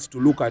now needs to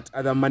look at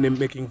other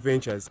money-making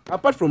ventures.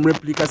 Apart from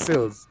replica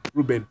sales,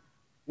 Ruben,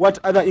 what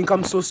other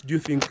income source do you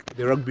think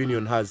the Rugby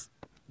Union has?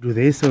 Do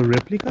they sell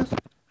replicas?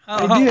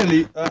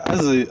 Ideally,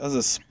 as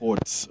a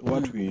sport,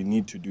 what we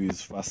need to do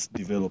is first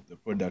develop the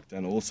product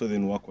and also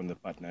then work on the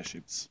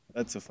partnerships.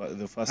 That's the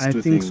first I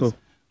two think things. so.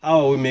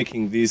 How are we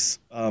making this,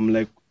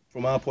 like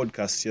from our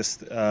podcast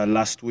just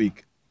last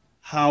week,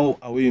 how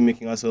are we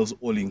making ourselves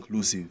all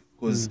inclusive?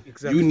 Because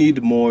Exactly. you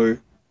need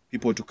more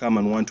people to come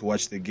and want to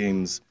watch the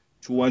games,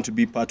 to want to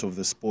be part of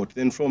the sport.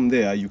 Then from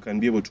there, you can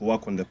be able to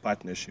work on the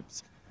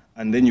partnerships.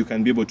 And then you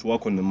can be able to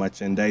work on the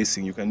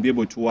merchandising. You can be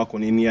able to work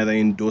on any other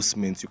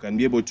endorsements. You can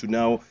be able to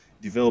now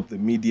develop the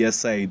media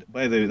side.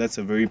 By the way, that's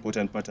a very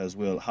important part as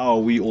well. How are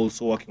we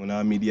also working on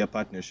our media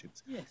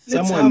partnerships? Yes.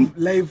 Let's Someone- have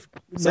live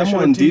someone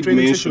national team did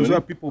training mention- sessions where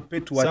people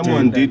pay to attend.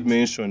 Someone did and-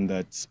 mention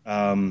that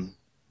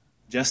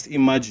just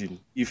imagine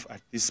if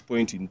at this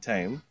point in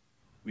time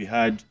we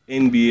had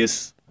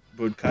NBS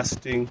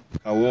broadcasting,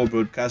 Kawo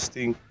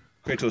broadcasting,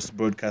 Kratos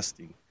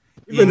broadcasting.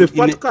 Even the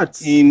Fat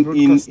Cats in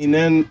broadcasting. a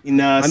And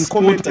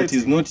sport that commentating.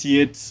 is not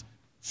yet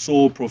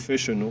so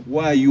professional,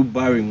 why are you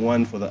barring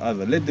one for the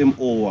other? Let them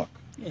all work.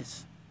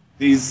 Yes.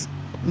 There's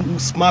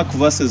SMACK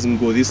versus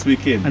Ngo this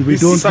weekend. And we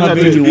This don't is have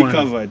Saturday going to be anyone.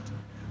 covered.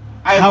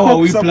 I How hope are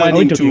we someone- Are we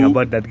planning talking to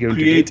about that game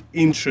create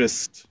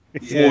interest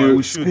Yeah, for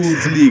we should.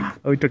 schools league?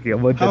 Are we talking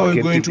about How that are we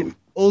game going today? to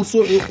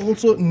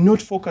also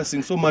not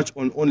focusing so much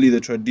on only the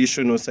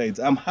traditional sides?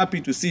 I'm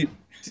happy to see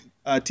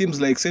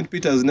teams like St.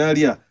 Peter's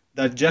Nalia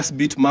that just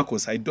beat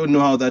Marcos. I don't know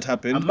how that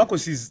happened. And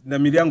Marcos is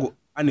Namiliango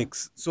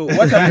Annex. So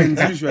what happens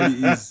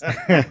usually is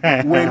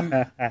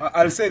when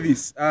I'll say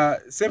this,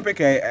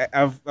 Sempeke,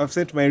 I've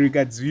sent my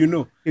regards, you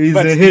know. He's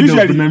But the head of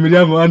usually-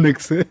 Namiliango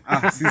Annex.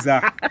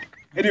 Caesar.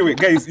 Anyway,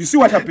 guys, you see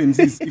what happens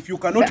is if you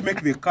cannot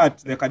make the cut,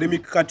 the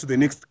academic cut to the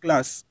next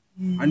class,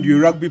 and you're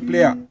a rugby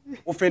player,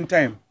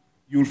 oftentimes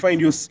you'll find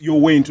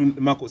your way into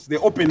Marcos. They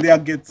open their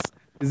gates.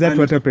 Is that and-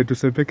 what happened to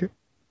Sepeke?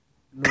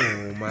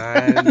 No,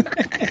 man.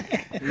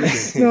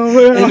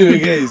 No, Anyway,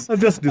 guys, I'm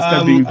just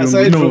disturbing them.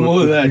 aside No. from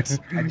all that,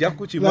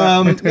 Ajakuchi,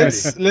 man.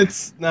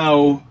 let's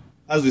now,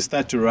 as we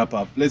start to wrap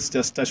up, let's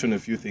just touch on a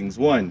few things.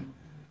 One,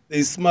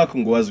 there's SMACK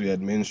Ngo, as we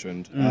had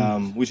mentioned,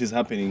 which is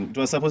happening. It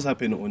was supposed to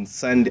happen on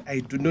Sunday. I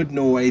do not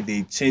know why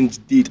they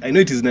changed it. I know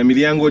it is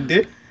Namiliango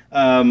Day.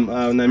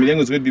 Namiliango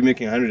is going to be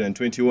making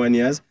 121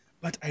 years,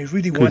 but I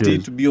really wanted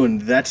it to be on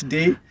that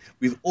day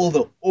with all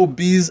the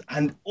OBs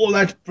and all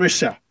that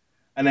pressure.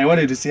 And I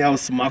wanted to see how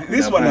SMACK would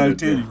This have one I'll handled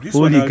tell them. you. This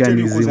one I'll tell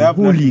you because I have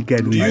nothing to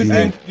do. Do you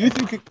Hooliganism.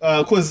 think,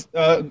 because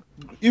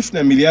if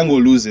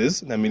Namiliango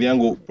loses,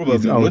 Namiliango probably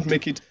He's will out. not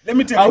make it Let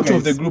me tell out you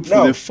of the guys, group now,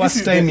 for the this first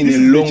is time in this a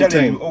is the long challenge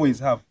time we always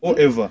have. or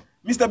ever.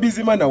 Mr.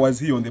 Bizimana was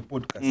here on the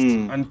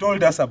podcast and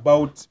told us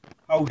about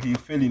how he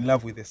fell in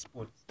love with the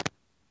sport.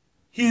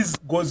 His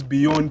goes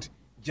beyond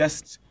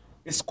just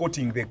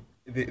escorting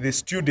the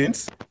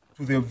students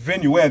to the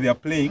venue where they are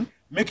playing,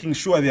 making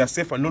sure they are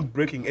safe and not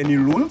breaking any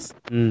rules,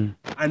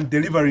 and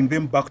delivering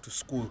them back to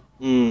school.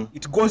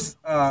 It goes,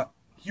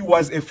 he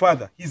was a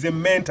father. He's a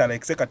mentor,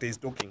 like Ssekate is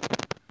talking.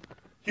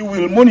 He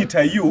will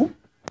monitor you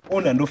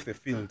on and off the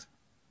field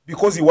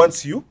because he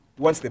wants you,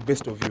 he wants the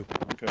best of you.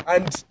 Okay.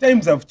 And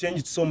times have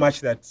changed so much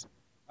that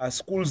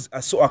schools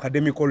are so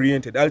academic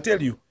oriented. I'll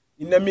tell you,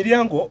 in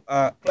Namiriango,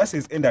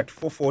 classes end at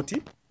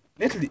 4:40.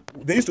 Lately,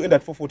 they used to end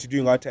at 4:40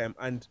 during our time,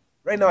 and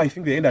right now I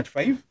think they end at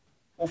 5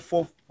 or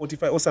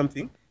 4:45 or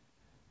something.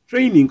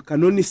 Training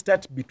can only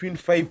start between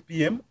 5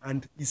 p.m.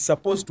 and is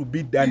supposed to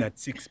be done at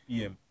 6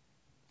 p.m.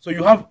 So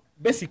you have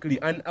basically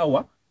an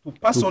hour to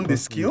pass on the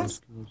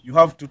skills you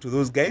have to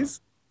those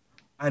guys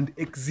and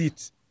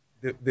exit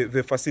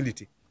the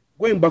facility.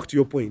 Going back to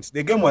your point,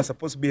 the game was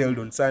supposed to be held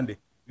on Sunday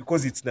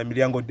because it's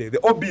Namiriango Day.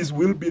 The OBs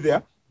will be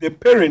there, the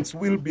parents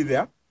will be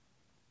there.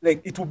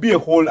 Like, it will be a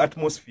whole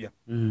atmosphere.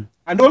 And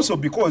also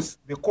because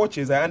the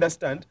coaches, I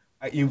understand,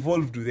 are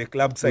involved with the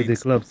club sides,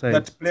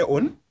 that play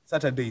on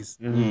Saturdays.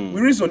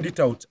 We reasoned it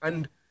out.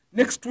 And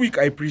next week,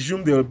 I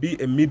presume there will be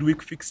a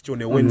midweek fixture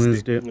on a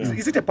Wednesday.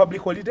 Is it a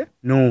public holiday?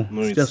 No,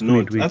 it's just not.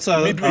 midweek. That's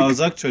how Midweek. I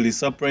was actually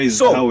surprised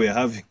So, how we're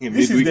having a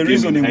This is midweek the game in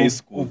reasoning high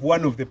school. of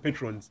one of the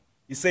patrons.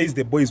 He says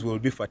the boys will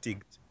be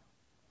fatigued.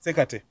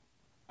 Ssekate,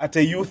 at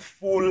a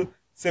youthful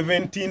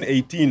 17,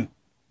 18,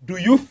 do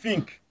you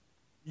think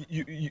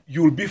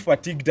you'll be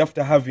fatigued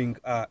after having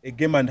a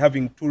game and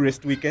having 2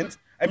 rest weekends?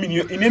 I mean,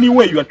 in any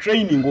way, you are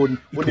training on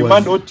a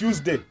Monday or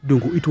Tuesday.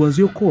 Dungu, it was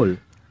your call.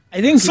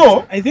 I think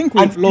So, I think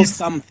and we've lost it's-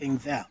 something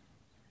there.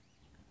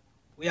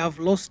 We have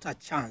lost a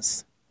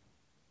chance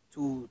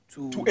to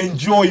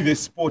Enjoy the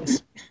sport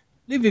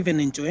live even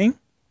enjoying,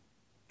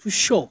 to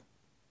show.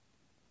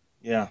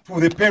 Yeah. to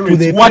the parents,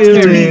 the what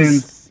it parents.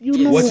 means.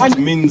 You know, What And it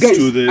means guys,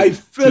 to the I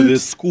felt- to the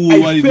school, I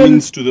what it felt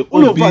means to the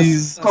all of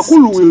OBs. us.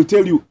 Kakulu will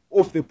tell you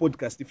off the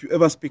podcast if you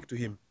ever speak to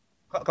him.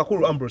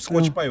 Kakulu Ambrose,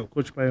 Coach Payo.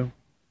 Coach Payo.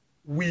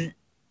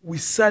 We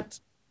sat,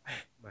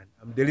 man,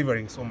 I'm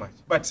delivering so much.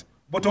 But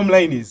bottom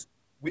line is,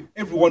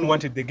 everyone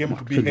wanted the game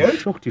to be Actually held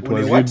shocked it on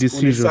was a your what? On a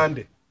decision.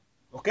 Sunday.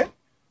 Okay?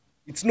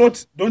 It's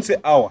not, don't say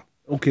our.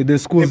 Okay, the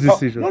school's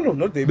decision. No,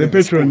 not the The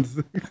patrons.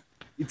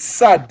 It's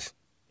sad.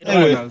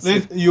 Anyway, I'll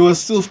say. you were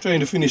still trying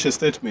to finish a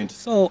statement.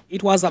 So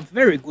it was a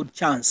very good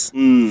chance for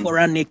an For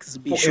a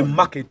exhibition,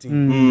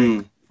 marketing.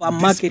 Like, for a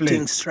display.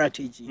 marketing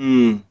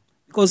strategy.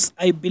 Because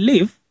I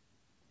believe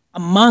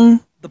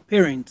among the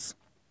parents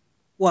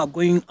who are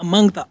going,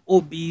 among the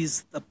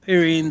OBs, the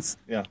parents,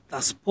 Yeah.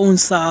 the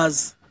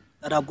sponsors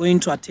that are going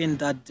to attend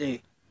that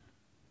day,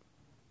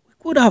 we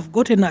could have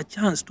gotten a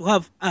chance to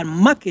have a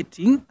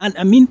marketing, and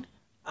I mean,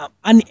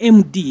 an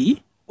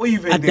MD, Or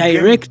even a the game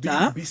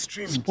director be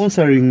streamed.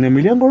 Sponsoring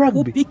Namiriango who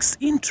Rugby. picks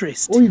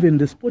interest. Or even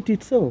the sport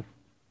itself.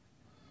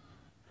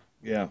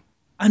 Yeah.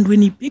 And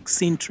when he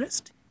picks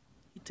interest,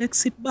 he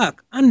takes it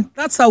back. And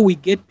that's how we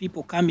get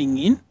people coming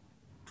in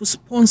to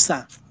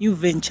sponsor new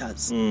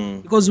ventures.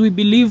 Because we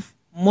believe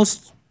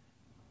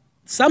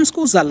some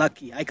schools are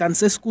lucky. I can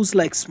say schools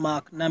like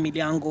SMACK,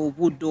 Namiriango,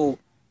 Wudo,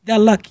 they're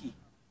lucky.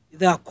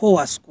 They are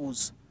core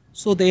schools.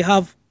 So they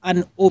have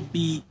an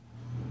OB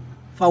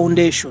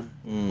foundation.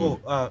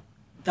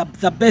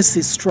 The base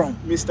is strong.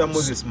 Mr.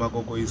 Moses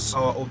Magogo is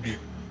our OB.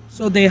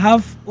 So they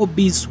have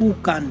OBs who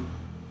can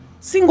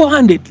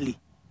single-handedly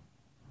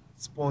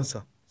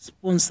Sponsor.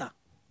 sponsor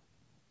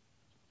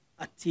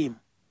a team.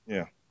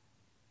 Yeah.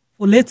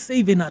 For, let's say,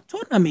 even a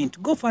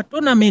tournament, go for a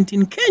tournament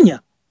in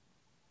Kenya.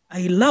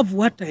 I love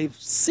what I've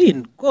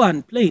seen. Go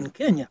and play in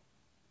Kenya.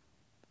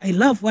 I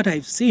love what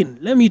I've seen.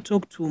 Let me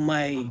talk to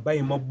my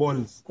Buy more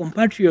balls.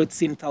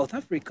 compatriots in South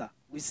Africa.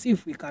 We see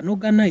if we can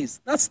organize.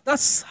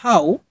 That's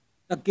how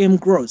the game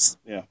grows.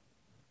 Yeah.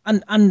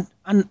 And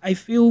I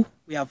feel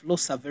we have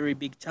lost a very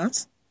big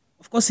chance.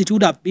 Of course, it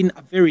would have been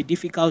a very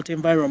difficult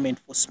environment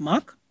for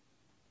SMACK,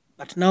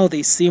 but now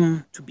they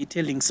seem to be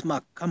telling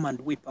SMACK, come and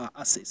whip our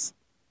asses.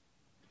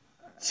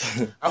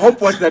 I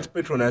hope what that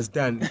patron has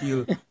done,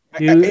 he'll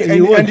He and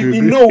won't in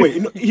regret. no way,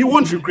 he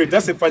won't regret.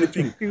 That's a funny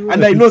thing.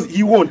 And I know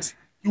he won't.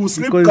 He will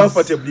sleep Because-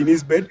 comfortably in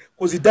his bed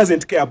because he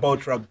doesn't care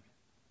about rugby.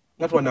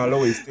 That one I'll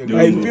always tell you.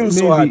 I feel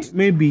so hard.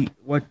 Maybe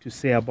what to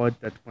say about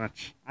that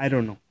match. I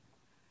don't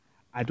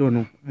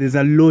know. There's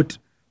a lot.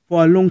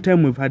 For a long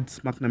time, we've had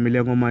SMACK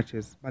Namiriango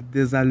matches, but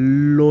there's a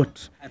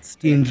lot At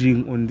stake.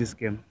 hinging on this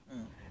game.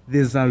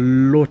 There's a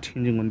lot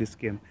hinging on this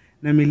game.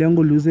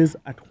 Namiriango loses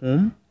at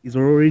home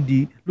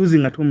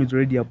losing at home is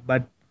already a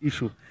bad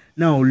issue.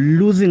 Now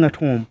losing at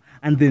home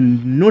and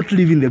then not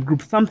leaving the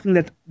group, something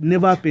that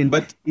never happened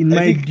But in I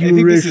my think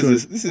duration.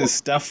 this is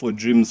stuff for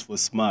dreams for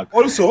SMACK.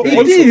 Also, It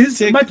also is,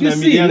 Take but you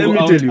see, let Namiriango me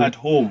out tell you. at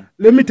home.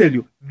 Let me tell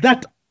you,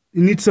 that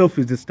in itself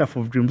is the stuff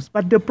of dreams.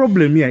 But the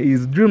problem here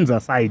is dreams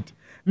aside.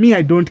 Me,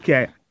 I don't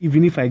care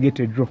even if I get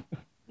a draw.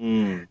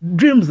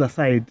 Dreams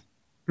aside,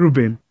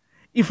 Ruben,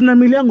 if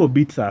Namiriango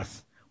beats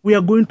us, we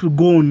are going to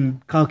go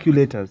on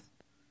calculators.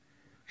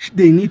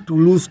 They need to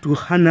lose to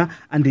Hana,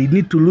 and they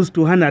need to lose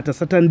to Hana at a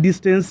certain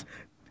distance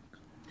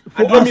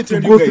for and let us me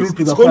to tell go you through guys,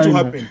 to it's the going to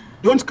final. happen.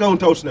 Don't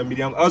count out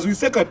Namiriango. As we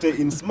Ssekate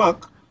in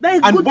SMACK, They're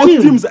a and good both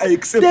team. teams are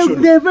exceptional.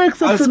 They're very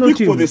exceptional I'll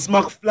speak for team. the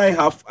SMACK fly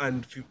half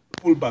and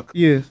fullback.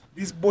 Yes.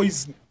 These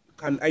boys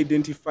can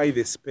identify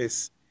the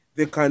space.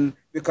 They can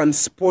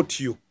spot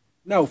you.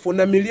 Now for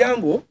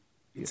Namiliango,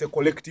 it's a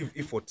collective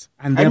effort.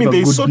 And they I mean, have a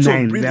there's good sorts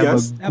nine. of They have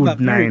brilliance. a have a good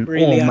very nine. Oh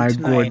brilliant my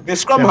nine. god. The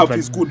scrum They have half a-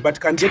 is good, but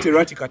can get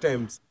erratic at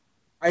times.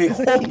 I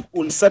hope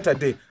on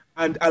Saturday,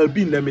 and I'll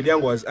be in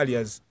Namiliango as early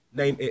as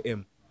 9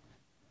 a.m.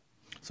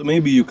 So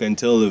maybe you can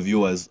tell the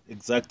viewers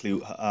exactly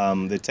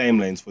the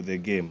timelines for the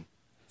game.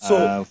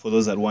 So- For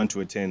those that want to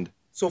attend.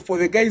 So for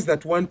the guys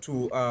that want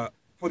to,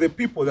 for the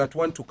people that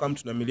want to come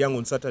to Namiliango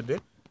on Saturday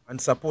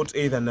and support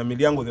either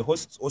Namiliango, the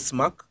hosts, or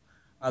SMACK,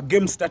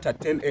 games start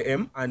at 10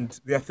 a.m. and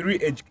there are 3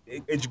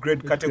 age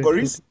grade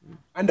categories.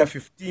 Under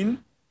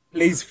 15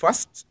 plays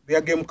first.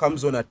 Their game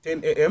comes on at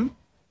 10 a.m.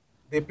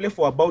 They play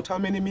for about how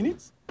many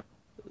minutes?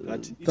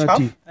 Each 30.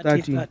 half?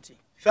 30.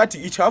 30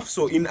 each half.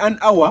 So in an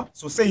hour,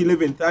 so say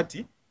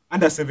 11:30,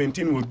 under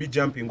 17 will be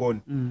jumping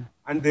on.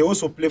 And they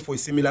also play for a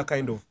similar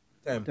kind of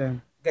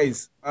time.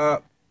 Guys,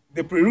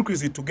 the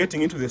prerequisite to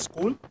getting into the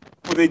school,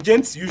 for the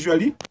gents,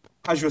 usually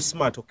casual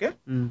smart, okay?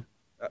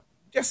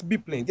 Just be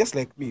plain, just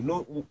like me.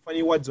 No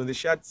funny words on the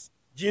shirts,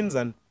 jeans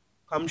and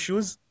cam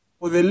shoes.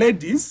 For the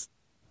ladies,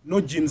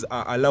 no jeans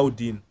are allowed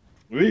in.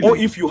 Really? Or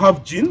if you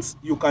have jeans,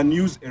 you can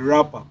use a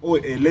wrapper or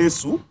a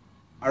lesu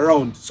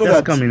around. So Just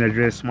that, come in a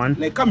dress, man.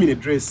 like, come in a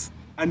dress.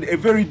 And a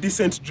very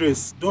decent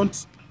dress.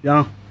 Don't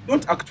Yeah.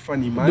 act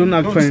funny, man. Don't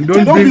act funny.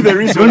 Don't Don't be bring, the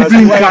reason don't as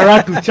bring to why-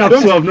 Kara to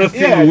chaps who have not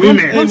seen Yeah,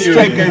 women. don't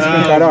strike guys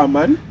with Kara,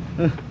 man.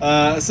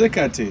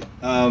 Sekate.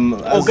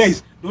 Oh,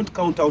 guys, don't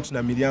count out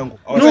Namiliango.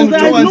 No,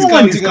 no one's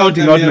one's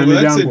counting out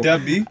Namiliango. That's a Namiliango.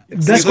 derby.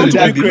 That's going a to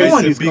be derby. crazy. No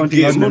one It's is a big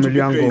counting out game. going to be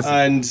Namiliango.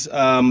 crazy.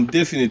 And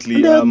definitely,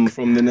 Look.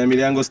 from the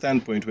Namiliango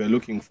standpoint, we're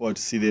looking forward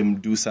to see them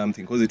do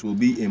something because it will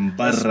be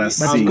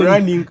embarrassing. I'm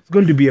running. It's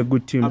going to be a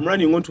good team. I'm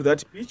running onto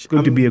that pitch. It's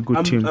going to be a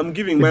good team. I'm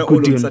giving A my good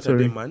all team, on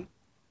Saturday, sorry. man.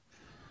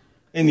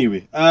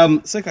 Anyway,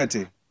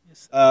 Sekate,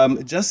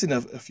 just in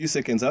a few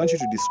seconds, I want you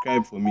to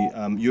describe for me.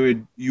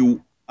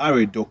 You are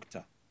a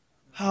doctor.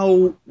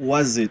 How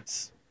was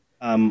it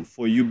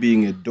for you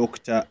being a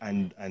doctor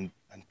and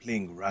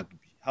playing rugby?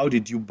 How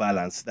did you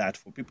balance that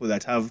for people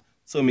that have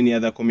so many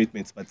other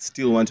commitments but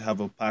still want to have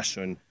a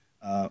passion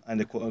and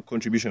a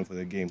contribution for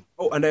the game?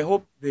 Oh, and I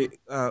hope the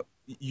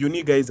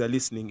uni guys are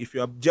listening. If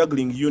you are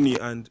juggling uni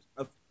and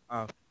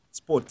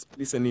sport,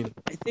 listen in.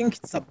 I think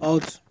it's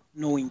about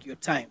knowing your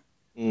time.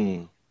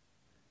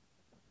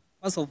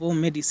 First of all,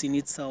 medicine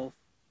itself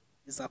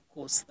is a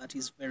course that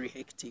is very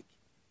hectic.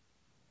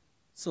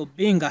 So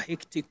being a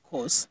hectic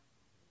course,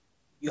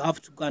 you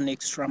have to go an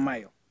extra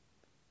mile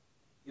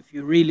if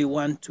you really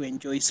want to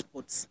enjoy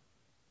sports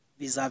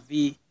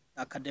vis-a-vis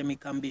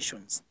academic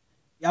ambitions.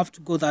 You have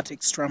to go that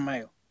extra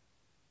mile.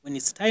 When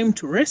it's time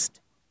to rest,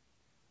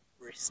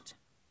 rest.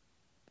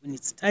 When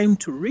it's time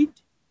to read,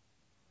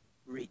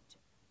 read.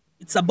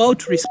 It's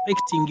about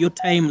respecting your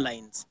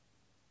timelines.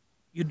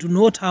 You do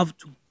not have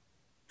to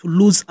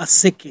lose a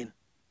second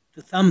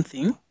to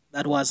something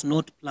that was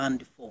not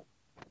planned for.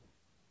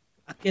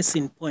 A case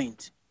in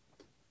point,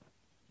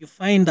 you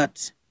find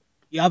that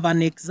you have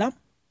an exam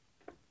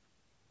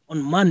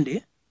on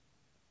Monday,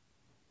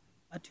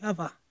 but you have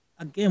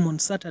a game on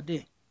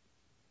Saturday.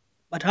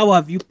 But how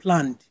have you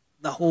planned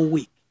the whole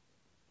week?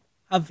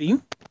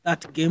 Having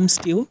that game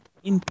still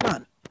in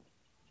plan.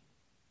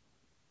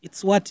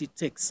 It's what it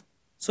takes.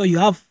 So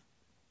you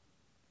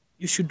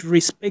should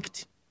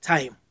respect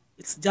time.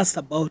 It's just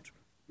about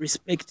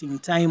respecting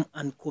time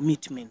and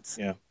commitments.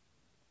 Yeah.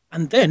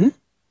 And then,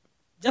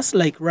 just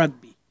like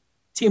rugby,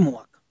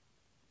 teamwork.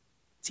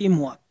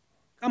 Teamwork.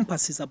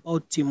 Campus is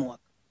about teamwork.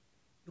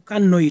 You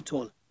can't know it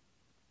all.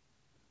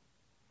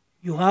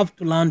 You have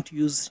to learn to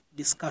use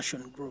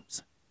discussion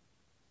groups.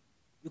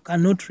 You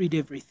cannot read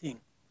everything.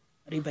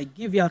 But if I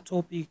give you a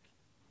topic,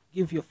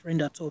 give your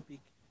friend a topic,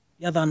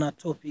 the other one a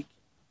topic,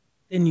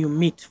 then you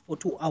meet for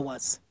 2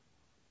 hours.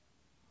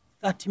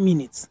 30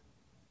 minutes.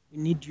 We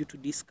need you to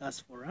discuss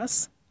for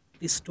us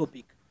this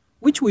topic,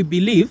 which we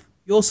believe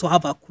you also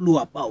have a clue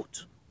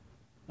about.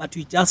 But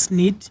we just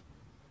need to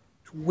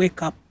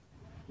wake up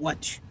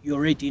what you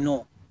already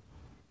know.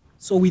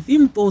 So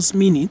within those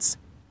minutes,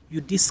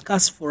 you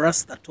discuss for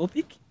us the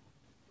topic,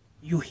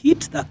 you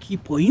hit the key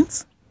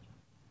points,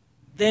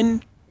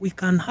 then we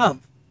can have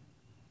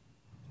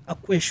a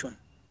question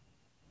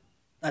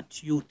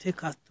that you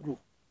take us through.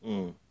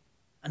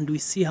 And we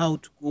see how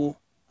to go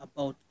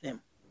about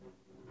them.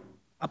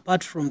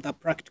 Apart from the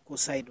practical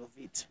side of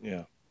it.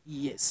 Yeah.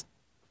 Yes.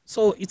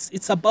 So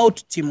it's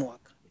about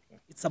teamwork.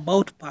 It's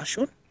about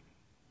passion.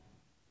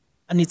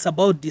 And it's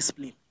about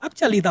discipline.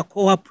 Actually, the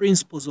core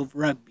principles of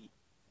rugby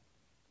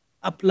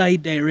apply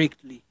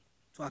directly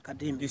to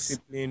academics.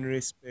 Discipline,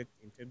 respect,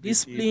 integrity,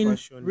 Discipline,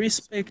 passion,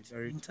 respect,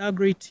 solidarity.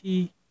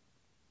 integrity,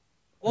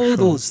 all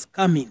those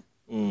come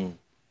in.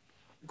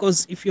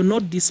 Because if you're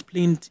not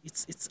disciplined,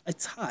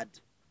 it's hard.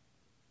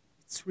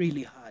 It's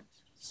really hard.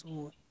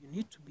 So you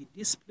need to be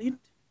disciplined,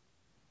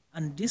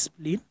 and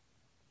discipline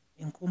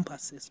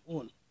encompasses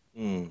all.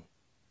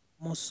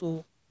 More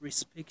so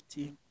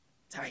respecting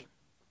time.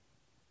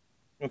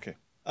 Okay.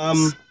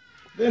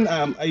 Then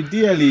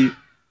ideally,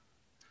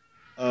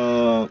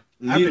 I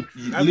have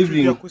trivia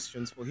living.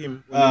 questions for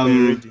him whenever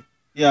you're ready.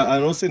 Yeah,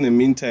 and also in the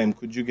meantime,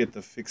 could you get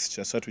the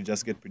fixture so that we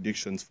just get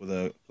predictions for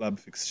the club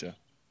fixture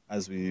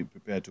as we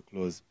prepare to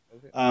close?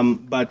 Okay.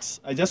 But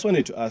I just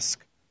wanted to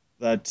ask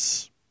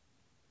that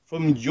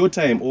from your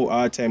time or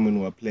our time when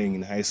we were playing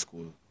in high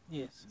school,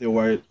 Yes. there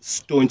were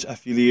staunch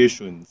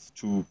affiliations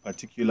to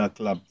particular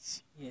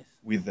clubs Yes.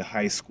 with the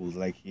high schools,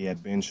 like he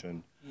had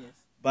mentioned. Yes.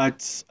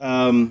 But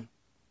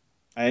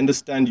I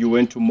understand you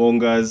went to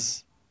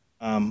Mongers,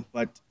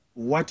 but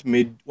what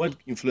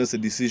influenced the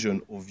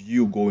decision of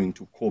you going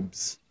to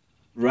Cobs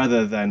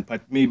rather than,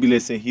 but maybe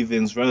let's say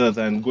Heathens, rather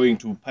than going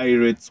to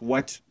Pirates?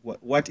 What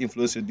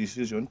influenced your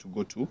decision to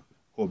go to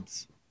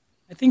Cobs?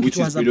 I think Which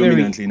it is was a very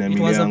predominantly in it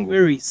was a Amiliango.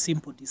 very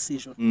simple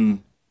decision. Mm.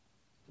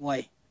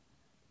 Why?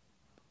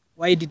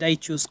 Why did I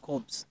choose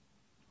Cobbs?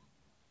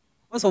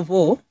 First of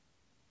all,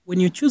 when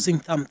you're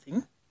choosing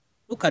something,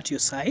 look at your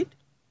side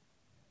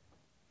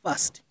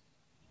first.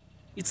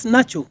 It's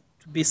natural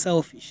to be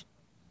selfish.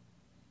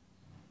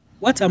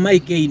 What am I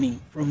gaining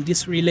from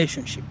this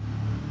relationship?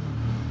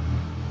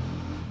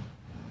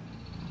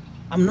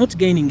 I'm not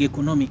gaining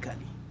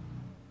economically,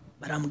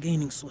 but I'm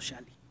gaining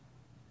socially.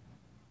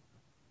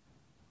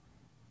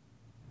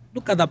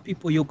 Look at the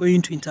people you're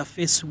going to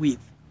interface with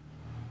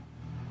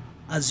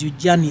as you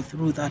journey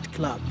through that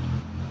club.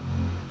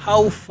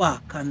 How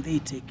far can they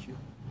take you?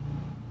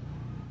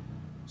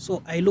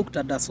 So I looked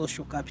at the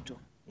social capital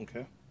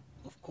Okay.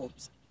 of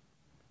Cobbs.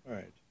 All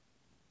right.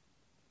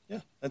 Yeah,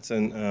 that's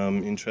an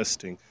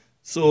interesting.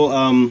 So,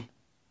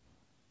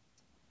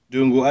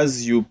 Dungu,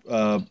 as you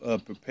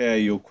prepare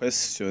your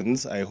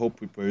questions, I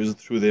hope we peruse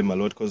through them a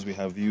lot because we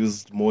have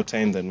used more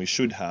time than we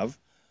should have.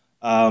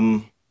 Yeah,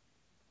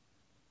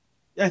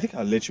 I think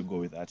I'll let you go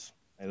with that.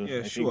 Yeah,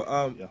 I sure.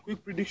 think, yeah.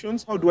 Quick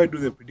predictions. How do I do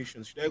the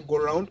predictions? Should I go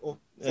around or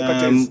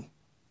Sekate's?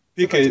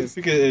 Pick a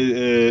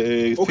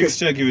Okay.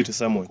 fixture, give it to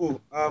someone.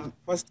 Cool.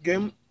 First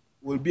game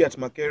will be at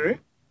Makere,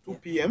 2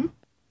 p.m.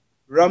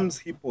 Rams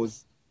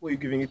Hippos. Who are you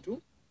giving it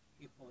to?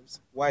 Because,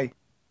 Why?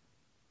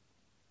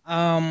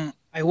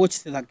 I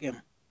watched the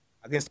game.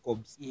 Against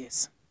Cobs.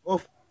 Yes.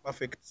 Oh,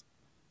 perfect.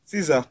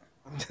 Caesar,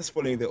 I'm just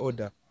following the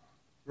order.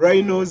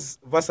 Rhinos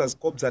versus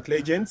Cobs at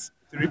Legends,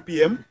 3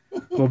 p.m.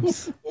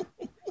 Cobs.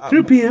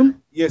 3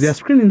 p.m. Yes. They are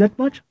screening that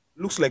much.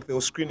 Looks like they'll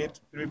screen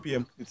it 3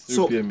 p.m. It's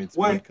 3 p.m. It's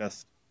why?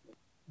 broadcast.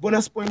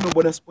 Bonus point, no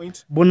bonus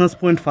point. Bonus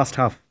point first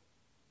half.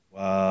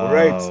 Wow. All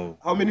right.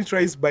 How many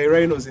tries by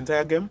Rhinos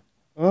entire game?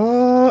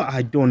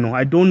 I don't know.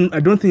 I don't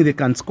think they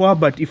can score.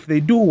 But if they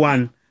do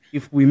one,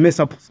 if we mess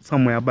up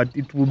somewhere, but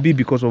it will be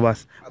because of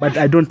us. But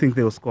I don't think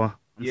they'll score.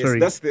 I'm Yes, sorry.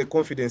 that's the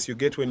confidence you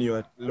get when you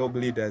are log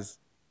leaders.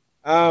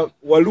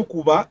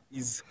 Walukuba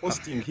is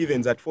hosting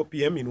Heathens at 4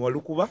 p.m. in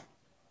Walukuba.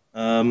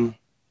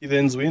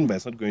 Heathens win, but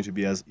it's not going to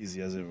be as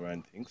easy as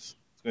everyone thinks.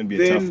 It's going to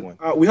be a tough one.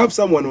 We have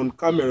someone on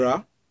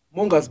camera.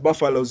 Mongas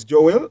Buffaloes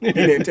Joel in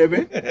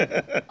Entebbe.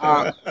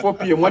 4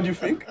 p.m. What do you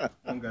think?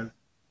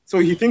 So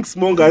he thinks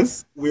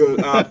Mongas will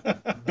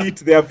beat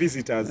their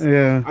visitors.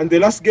 Yeah. And the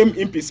last game,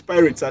 Impis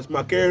Pirates at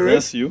Makere.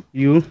 That's you.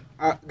 You.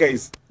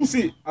 Guys,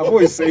 see, I've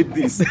always said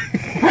this.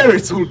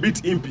 Pirates will beat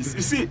Impis.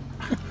 You see,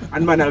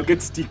 and man, I'll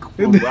get stick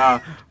from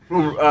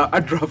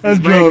Adraf is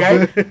my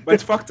guy.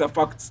 But facts are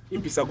facts.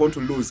 Impis are going to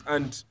lose,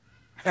 and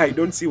I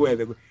don't see where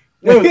they're going.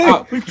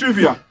 Well, quick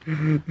trivia.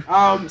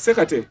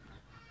 Ssekate,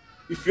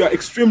 if you are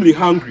extremely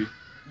hungry,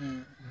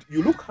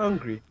 you look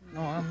hungry.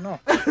 No, I'm not.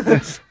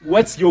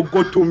 What's your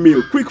go-to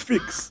meal? Quick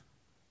fix.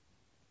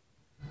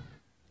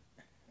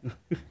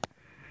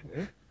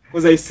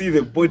 Because I see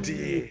the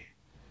body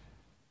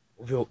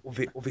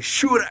of a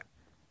shooter.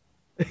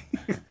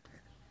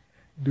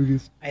 Do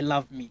this. I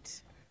love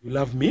meat. You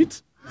love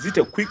meat? Is it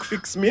a quick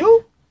fix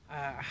meal?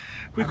 Uh,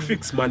 Quick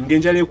fix man.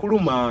 Ngenjale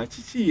kuluma.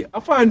 Chichi.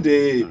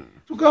 Afande.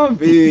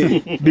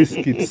 Tugambe.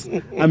 Biscuits.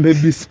 I'm a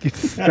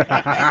biscuits.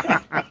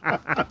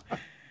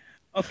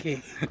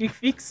 okay, quick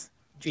fix,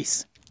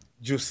 juice.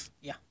 Juice.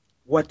 Yeah,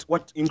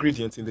 What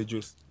ingredients in the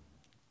juice?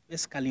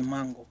 basically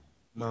mango.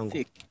 Mango.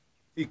 Thick.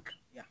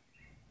 Yeah.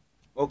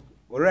 Okay.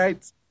 All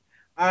right.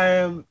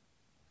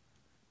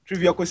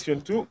 Trivia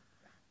question 2.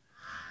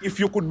 If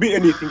you could be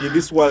anything in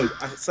this world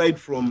aside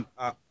from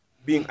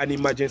being an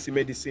emergency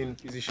medicine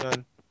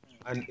physician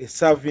and a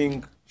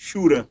serving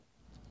shooter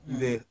in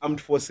the armed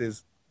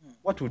forces,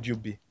 what would you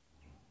be?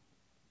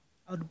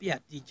 I would be a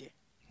DJ.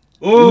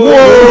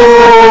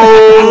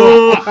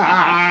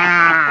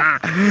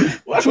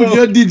 What would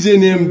your DJ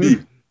name be?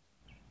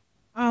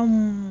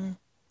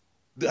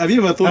 Have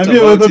you ever thought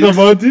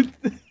about it?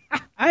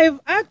 I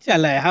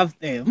have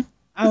them.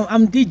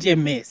 I'm DJ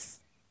Mess.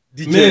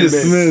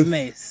 DJ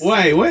Mess.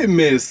 Why? Why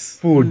mess?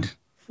 Food.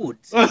 Food.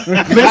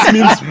 Mess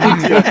means food.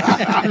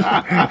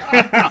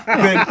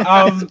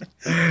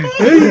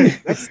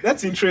 Then,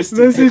 that's interesting.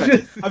 That's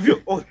interesting. Have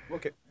you? Oh,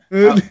 okay.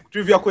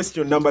 Trivia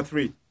question number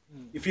 3.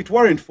 If it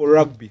weren't for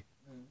rugby,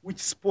 which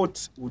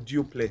sport would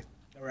you play?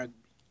 Rugby.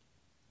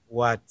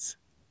 What?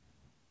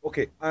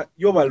 Okay.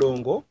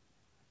 Yobalongo,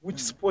 which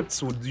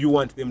sports would you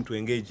want them to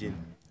engage in?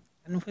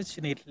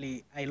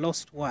 Unfortunately, I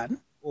lost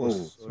one, Oh,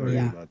 sorry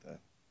Yeah. about that.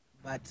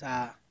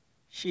 but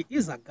she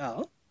is a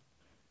girl.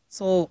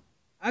 So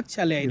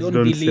actually, I Please don't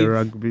don't say believe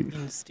rugby.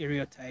 in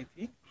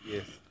stereotyping.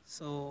 Yes.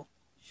 So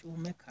she will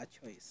make her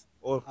choice.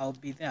 Oh, I'll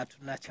be there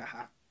to nurture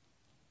her.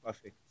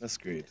 perfect. That's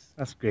great.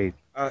 That's great.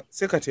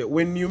 Sekate,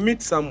 when you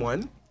meet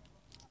someone,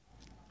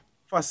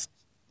 first,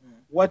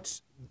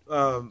 what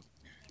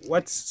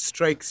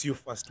strikes you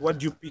first? What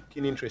do you pick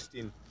an interest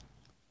in?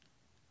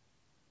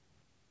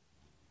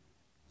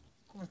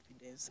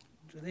 Confidence.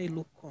 Do they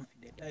look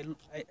confident?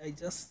 I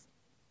just.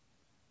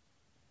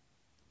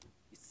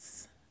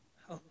 It's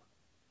how.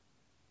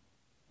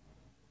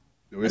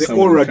 The way The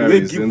someone aura, do they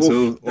carries give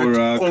themselves, off that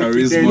aura,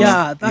 confidence? charisma.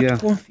 Yeah, that Yeah.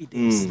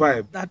 confidence,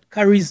 Vibe. that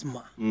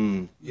charisma.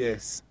 Mm.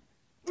 Yes.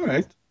 All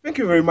right. Thank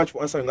you very much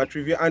for answering that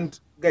trivia. And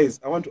guys,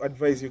 I want to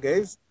advise you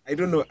guys. I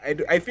don't know.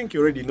 I think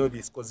you already know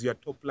this because you're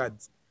top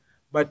lads.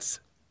 But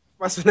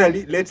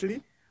personally,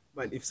 lately,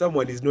 man, if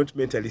someone is not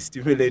mentally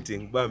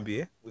stimulating,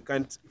 Bambi,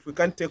 if we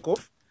can't take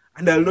off,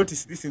 and I'll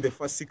notice this in the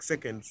first 6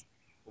 seconds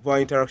of our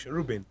interaction.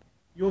 Ruben,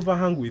 you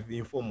overhang with the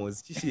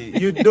informers. Chichi,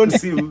 you don't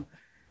seem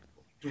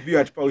to be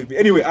at par with me.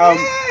 Anyway,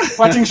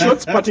 parting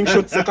shots,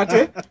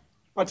 Sekate.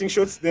 Parting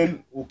shots,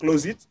 then we'll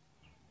close it.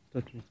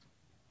 Okay.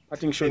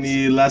 Parting shots.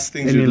 Any last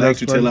things Any you'd like last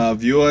to tell words? our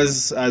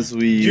viewers as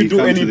we You do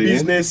come any to the end?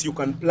 business, you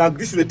can plug.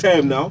 This is the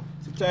time now.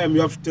 It's the time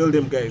you have to tell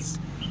them, guys.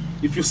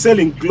 If you're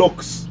selling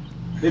Glocks,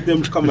 let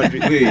them come and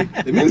read. Hey,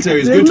 the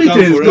military is The going to come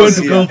military is for going us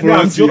to here. come for No,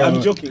 us here.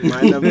 I'm joking,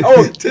 man.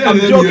 I'm Tell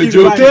them you're joking,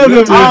 joking. man. Tell them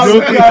you're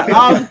joking.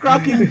 I'm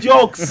cracking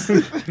jokes.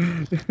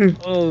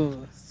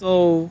 Oh,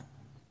 so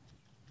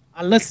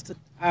unless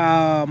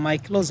my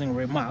closing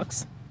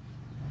remarks,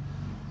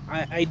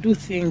 I do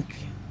think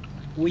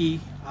we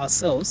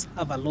ourselves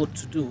have a lot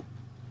to do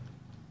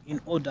in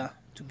order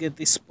to get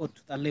this sport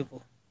to the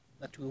level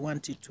that we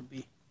want it to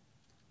be.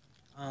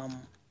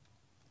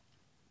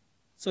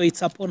 So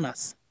it's upon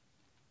us.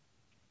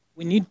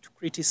 We need to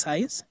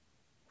criticize,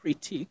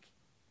 critique,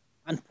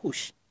 and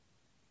push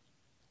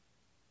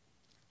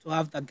to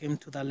have the game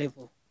to the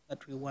level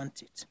that we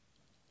want it.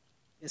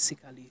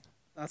 Basically,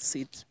 that's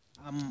it.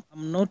 I'm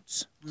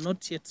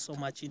not yet so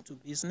much into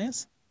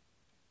business.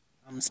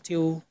 I'm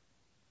still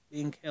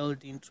being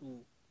held into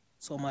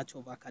so much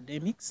of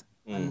academics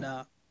and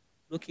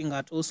looking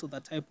at also the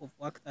type of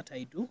work that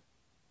I do.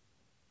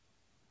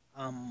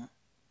 I'm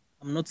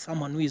not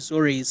someone who is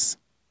always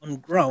on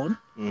ground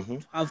to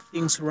have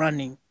things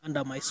running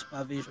under my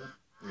supervision.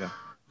 Yeah.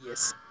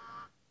 Yes.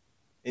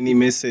 Any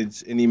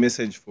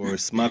message for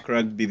SMACK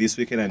Rugby this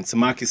weekend? And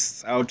SMACK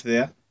is out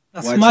there.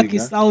 The watching, SMACK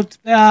is out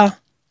there.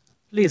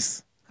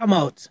 Please come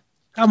out.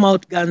 Come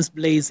out, guns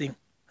blazing.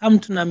 Come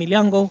to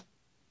Namilyango.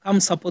 Come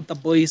support the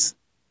boys.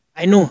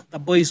 I know the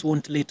boys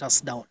won't let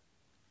us down.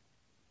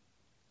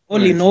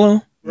 All in Right.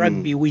 all,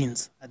 rugby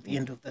wins at the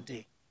end of the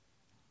day.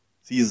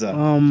 Caesar.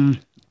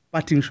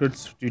 Parting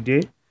shots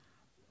today.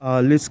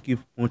 Let's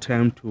give more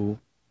time to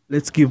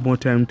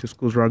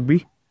schools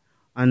rugby,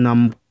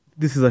 and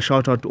this is a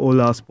shout out to all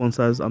our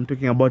sponsors. I'm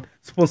talking about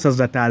sponsors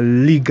that are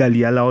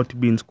legally allowed to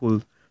be in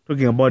school.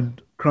 Talking about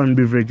Crown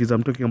Beverages.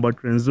 I'm talking about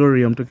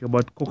Renzori. I'm talking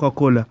about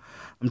Coca-Cola.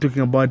 I'm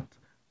talking about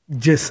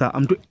Jessa.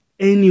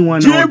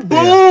 Anyone out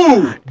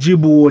there.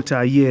 Jibu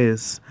Water,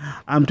 yes.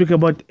 I'm talking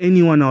about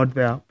anyone out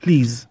there.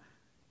 Please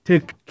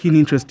take keen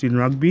interest in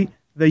rugby.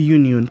 The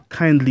union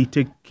kindly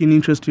take keen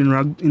interest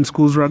in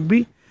schools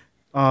rugby.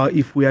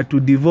 If we are to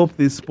develop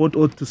this sport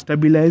or to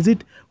stabilize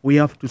it, we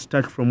have to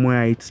start from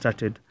where it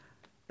started.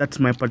 That's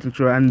my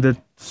particular. And the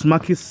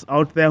smackies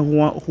out there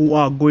who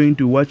are going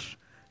to watch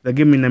the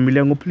game in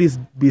Namilyango, please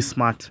be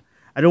smart.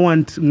 I don't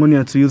want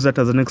Ngonia to use that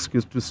as an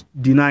excuse to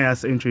deny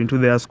us entry into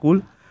their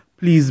school.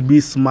 Please be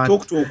smart.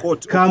 Talk to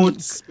Okot. Come,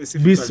 Okot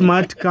specifically. be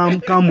smart.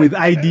 Come with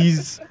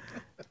IDs.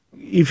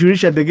 If you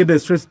reach at the gate,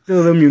 stress,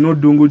 tell them you know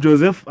Dungu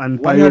Joseph and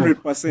Payo.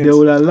 100%. They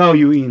will allow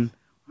you in.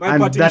 My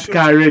and parting that shots-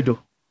 car redo.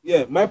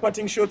 Yeah, my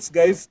parting shots,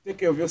 guys. Take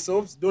care of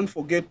yourselves. Don't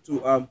forget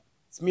to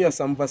smear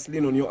some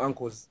Vaseline on your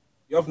ankles.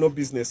 You have no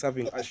business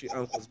having ashy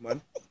ankles,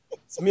 man.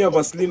 Smear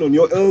Vaseline on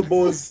your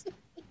elbows,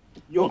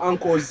 your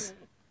ankles,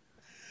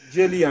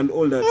 jelly and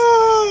all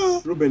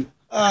that. Ruben.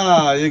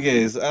 You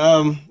guys.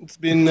 It's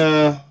been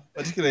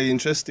particularly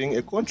interesting.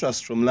 A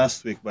contrast from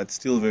last week, but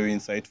still very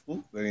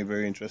insightful. Very,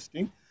 very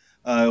interesting.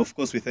 Of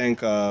course, we thank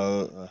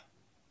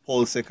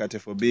Paul Ssekate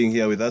for being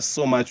here with us.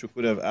 So much we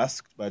could have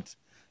asked, but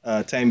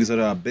time is not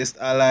our best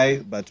ally,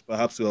 but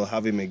perhaps we'll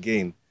have him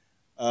again.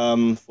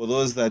 For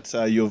those that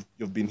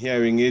you've been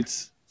hearing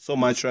it, so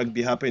much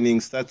rugby happening.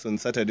 Starts on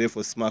Saturday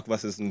for SMACK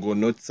versus Ngo,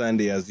 not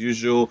Sunday as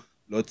usual.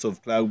 Lots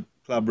of club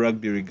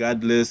rugby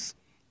regardless.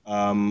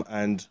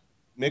 And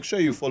make sure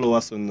you follow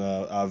us on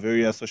our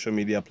various social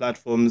media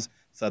platforms.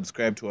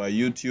 Subscribe to our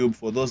YouTube.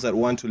 For those that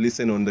want to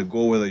listen on the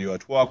go, whether you're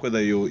at work,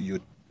 whether you're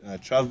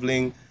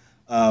traveling,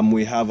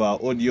 we have our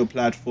audio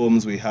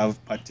platforms. We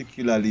have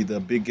particularly the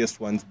biggest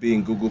ones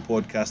being Google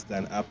Podcast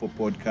and Apple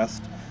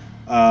Podcast.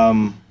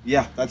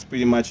 Yeah, that's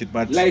pretty much it.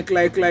 But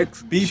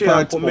Be share,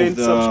 part comment, of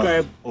the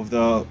subscribe.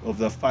 of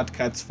the Fat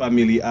Cats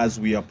family as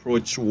we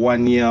approach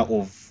 1 year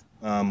of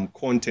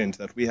content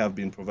that we have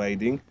been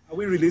providing. Are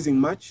we releasing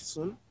much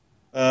soon?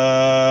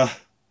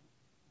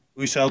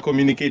 We shall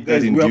communicate that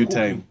Guys, in we are due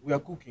cooking. time. We are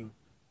cooking.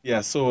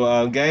 Yeah,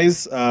 so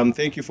guys,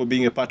 thank you for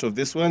being a part of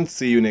this one.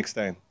 See you next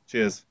time.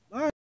 Cheers.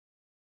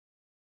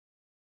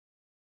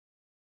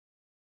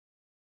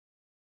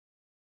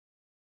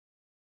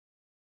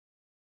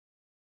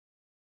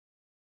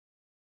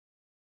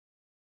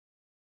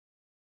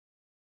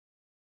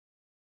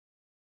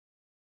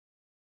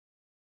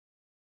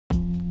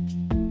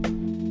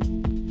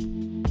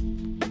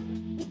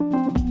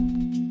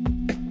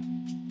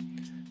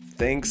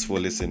 Thanks for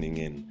listening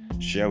in.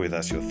 Share with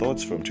us your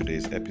thoughts from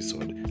today's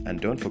episode,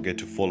 and don't forget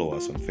to follow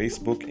us on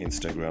Facebook,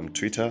 Instagram,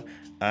 Twitter,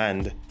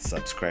 and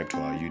subscribe to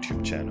our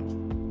YouTube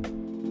channel.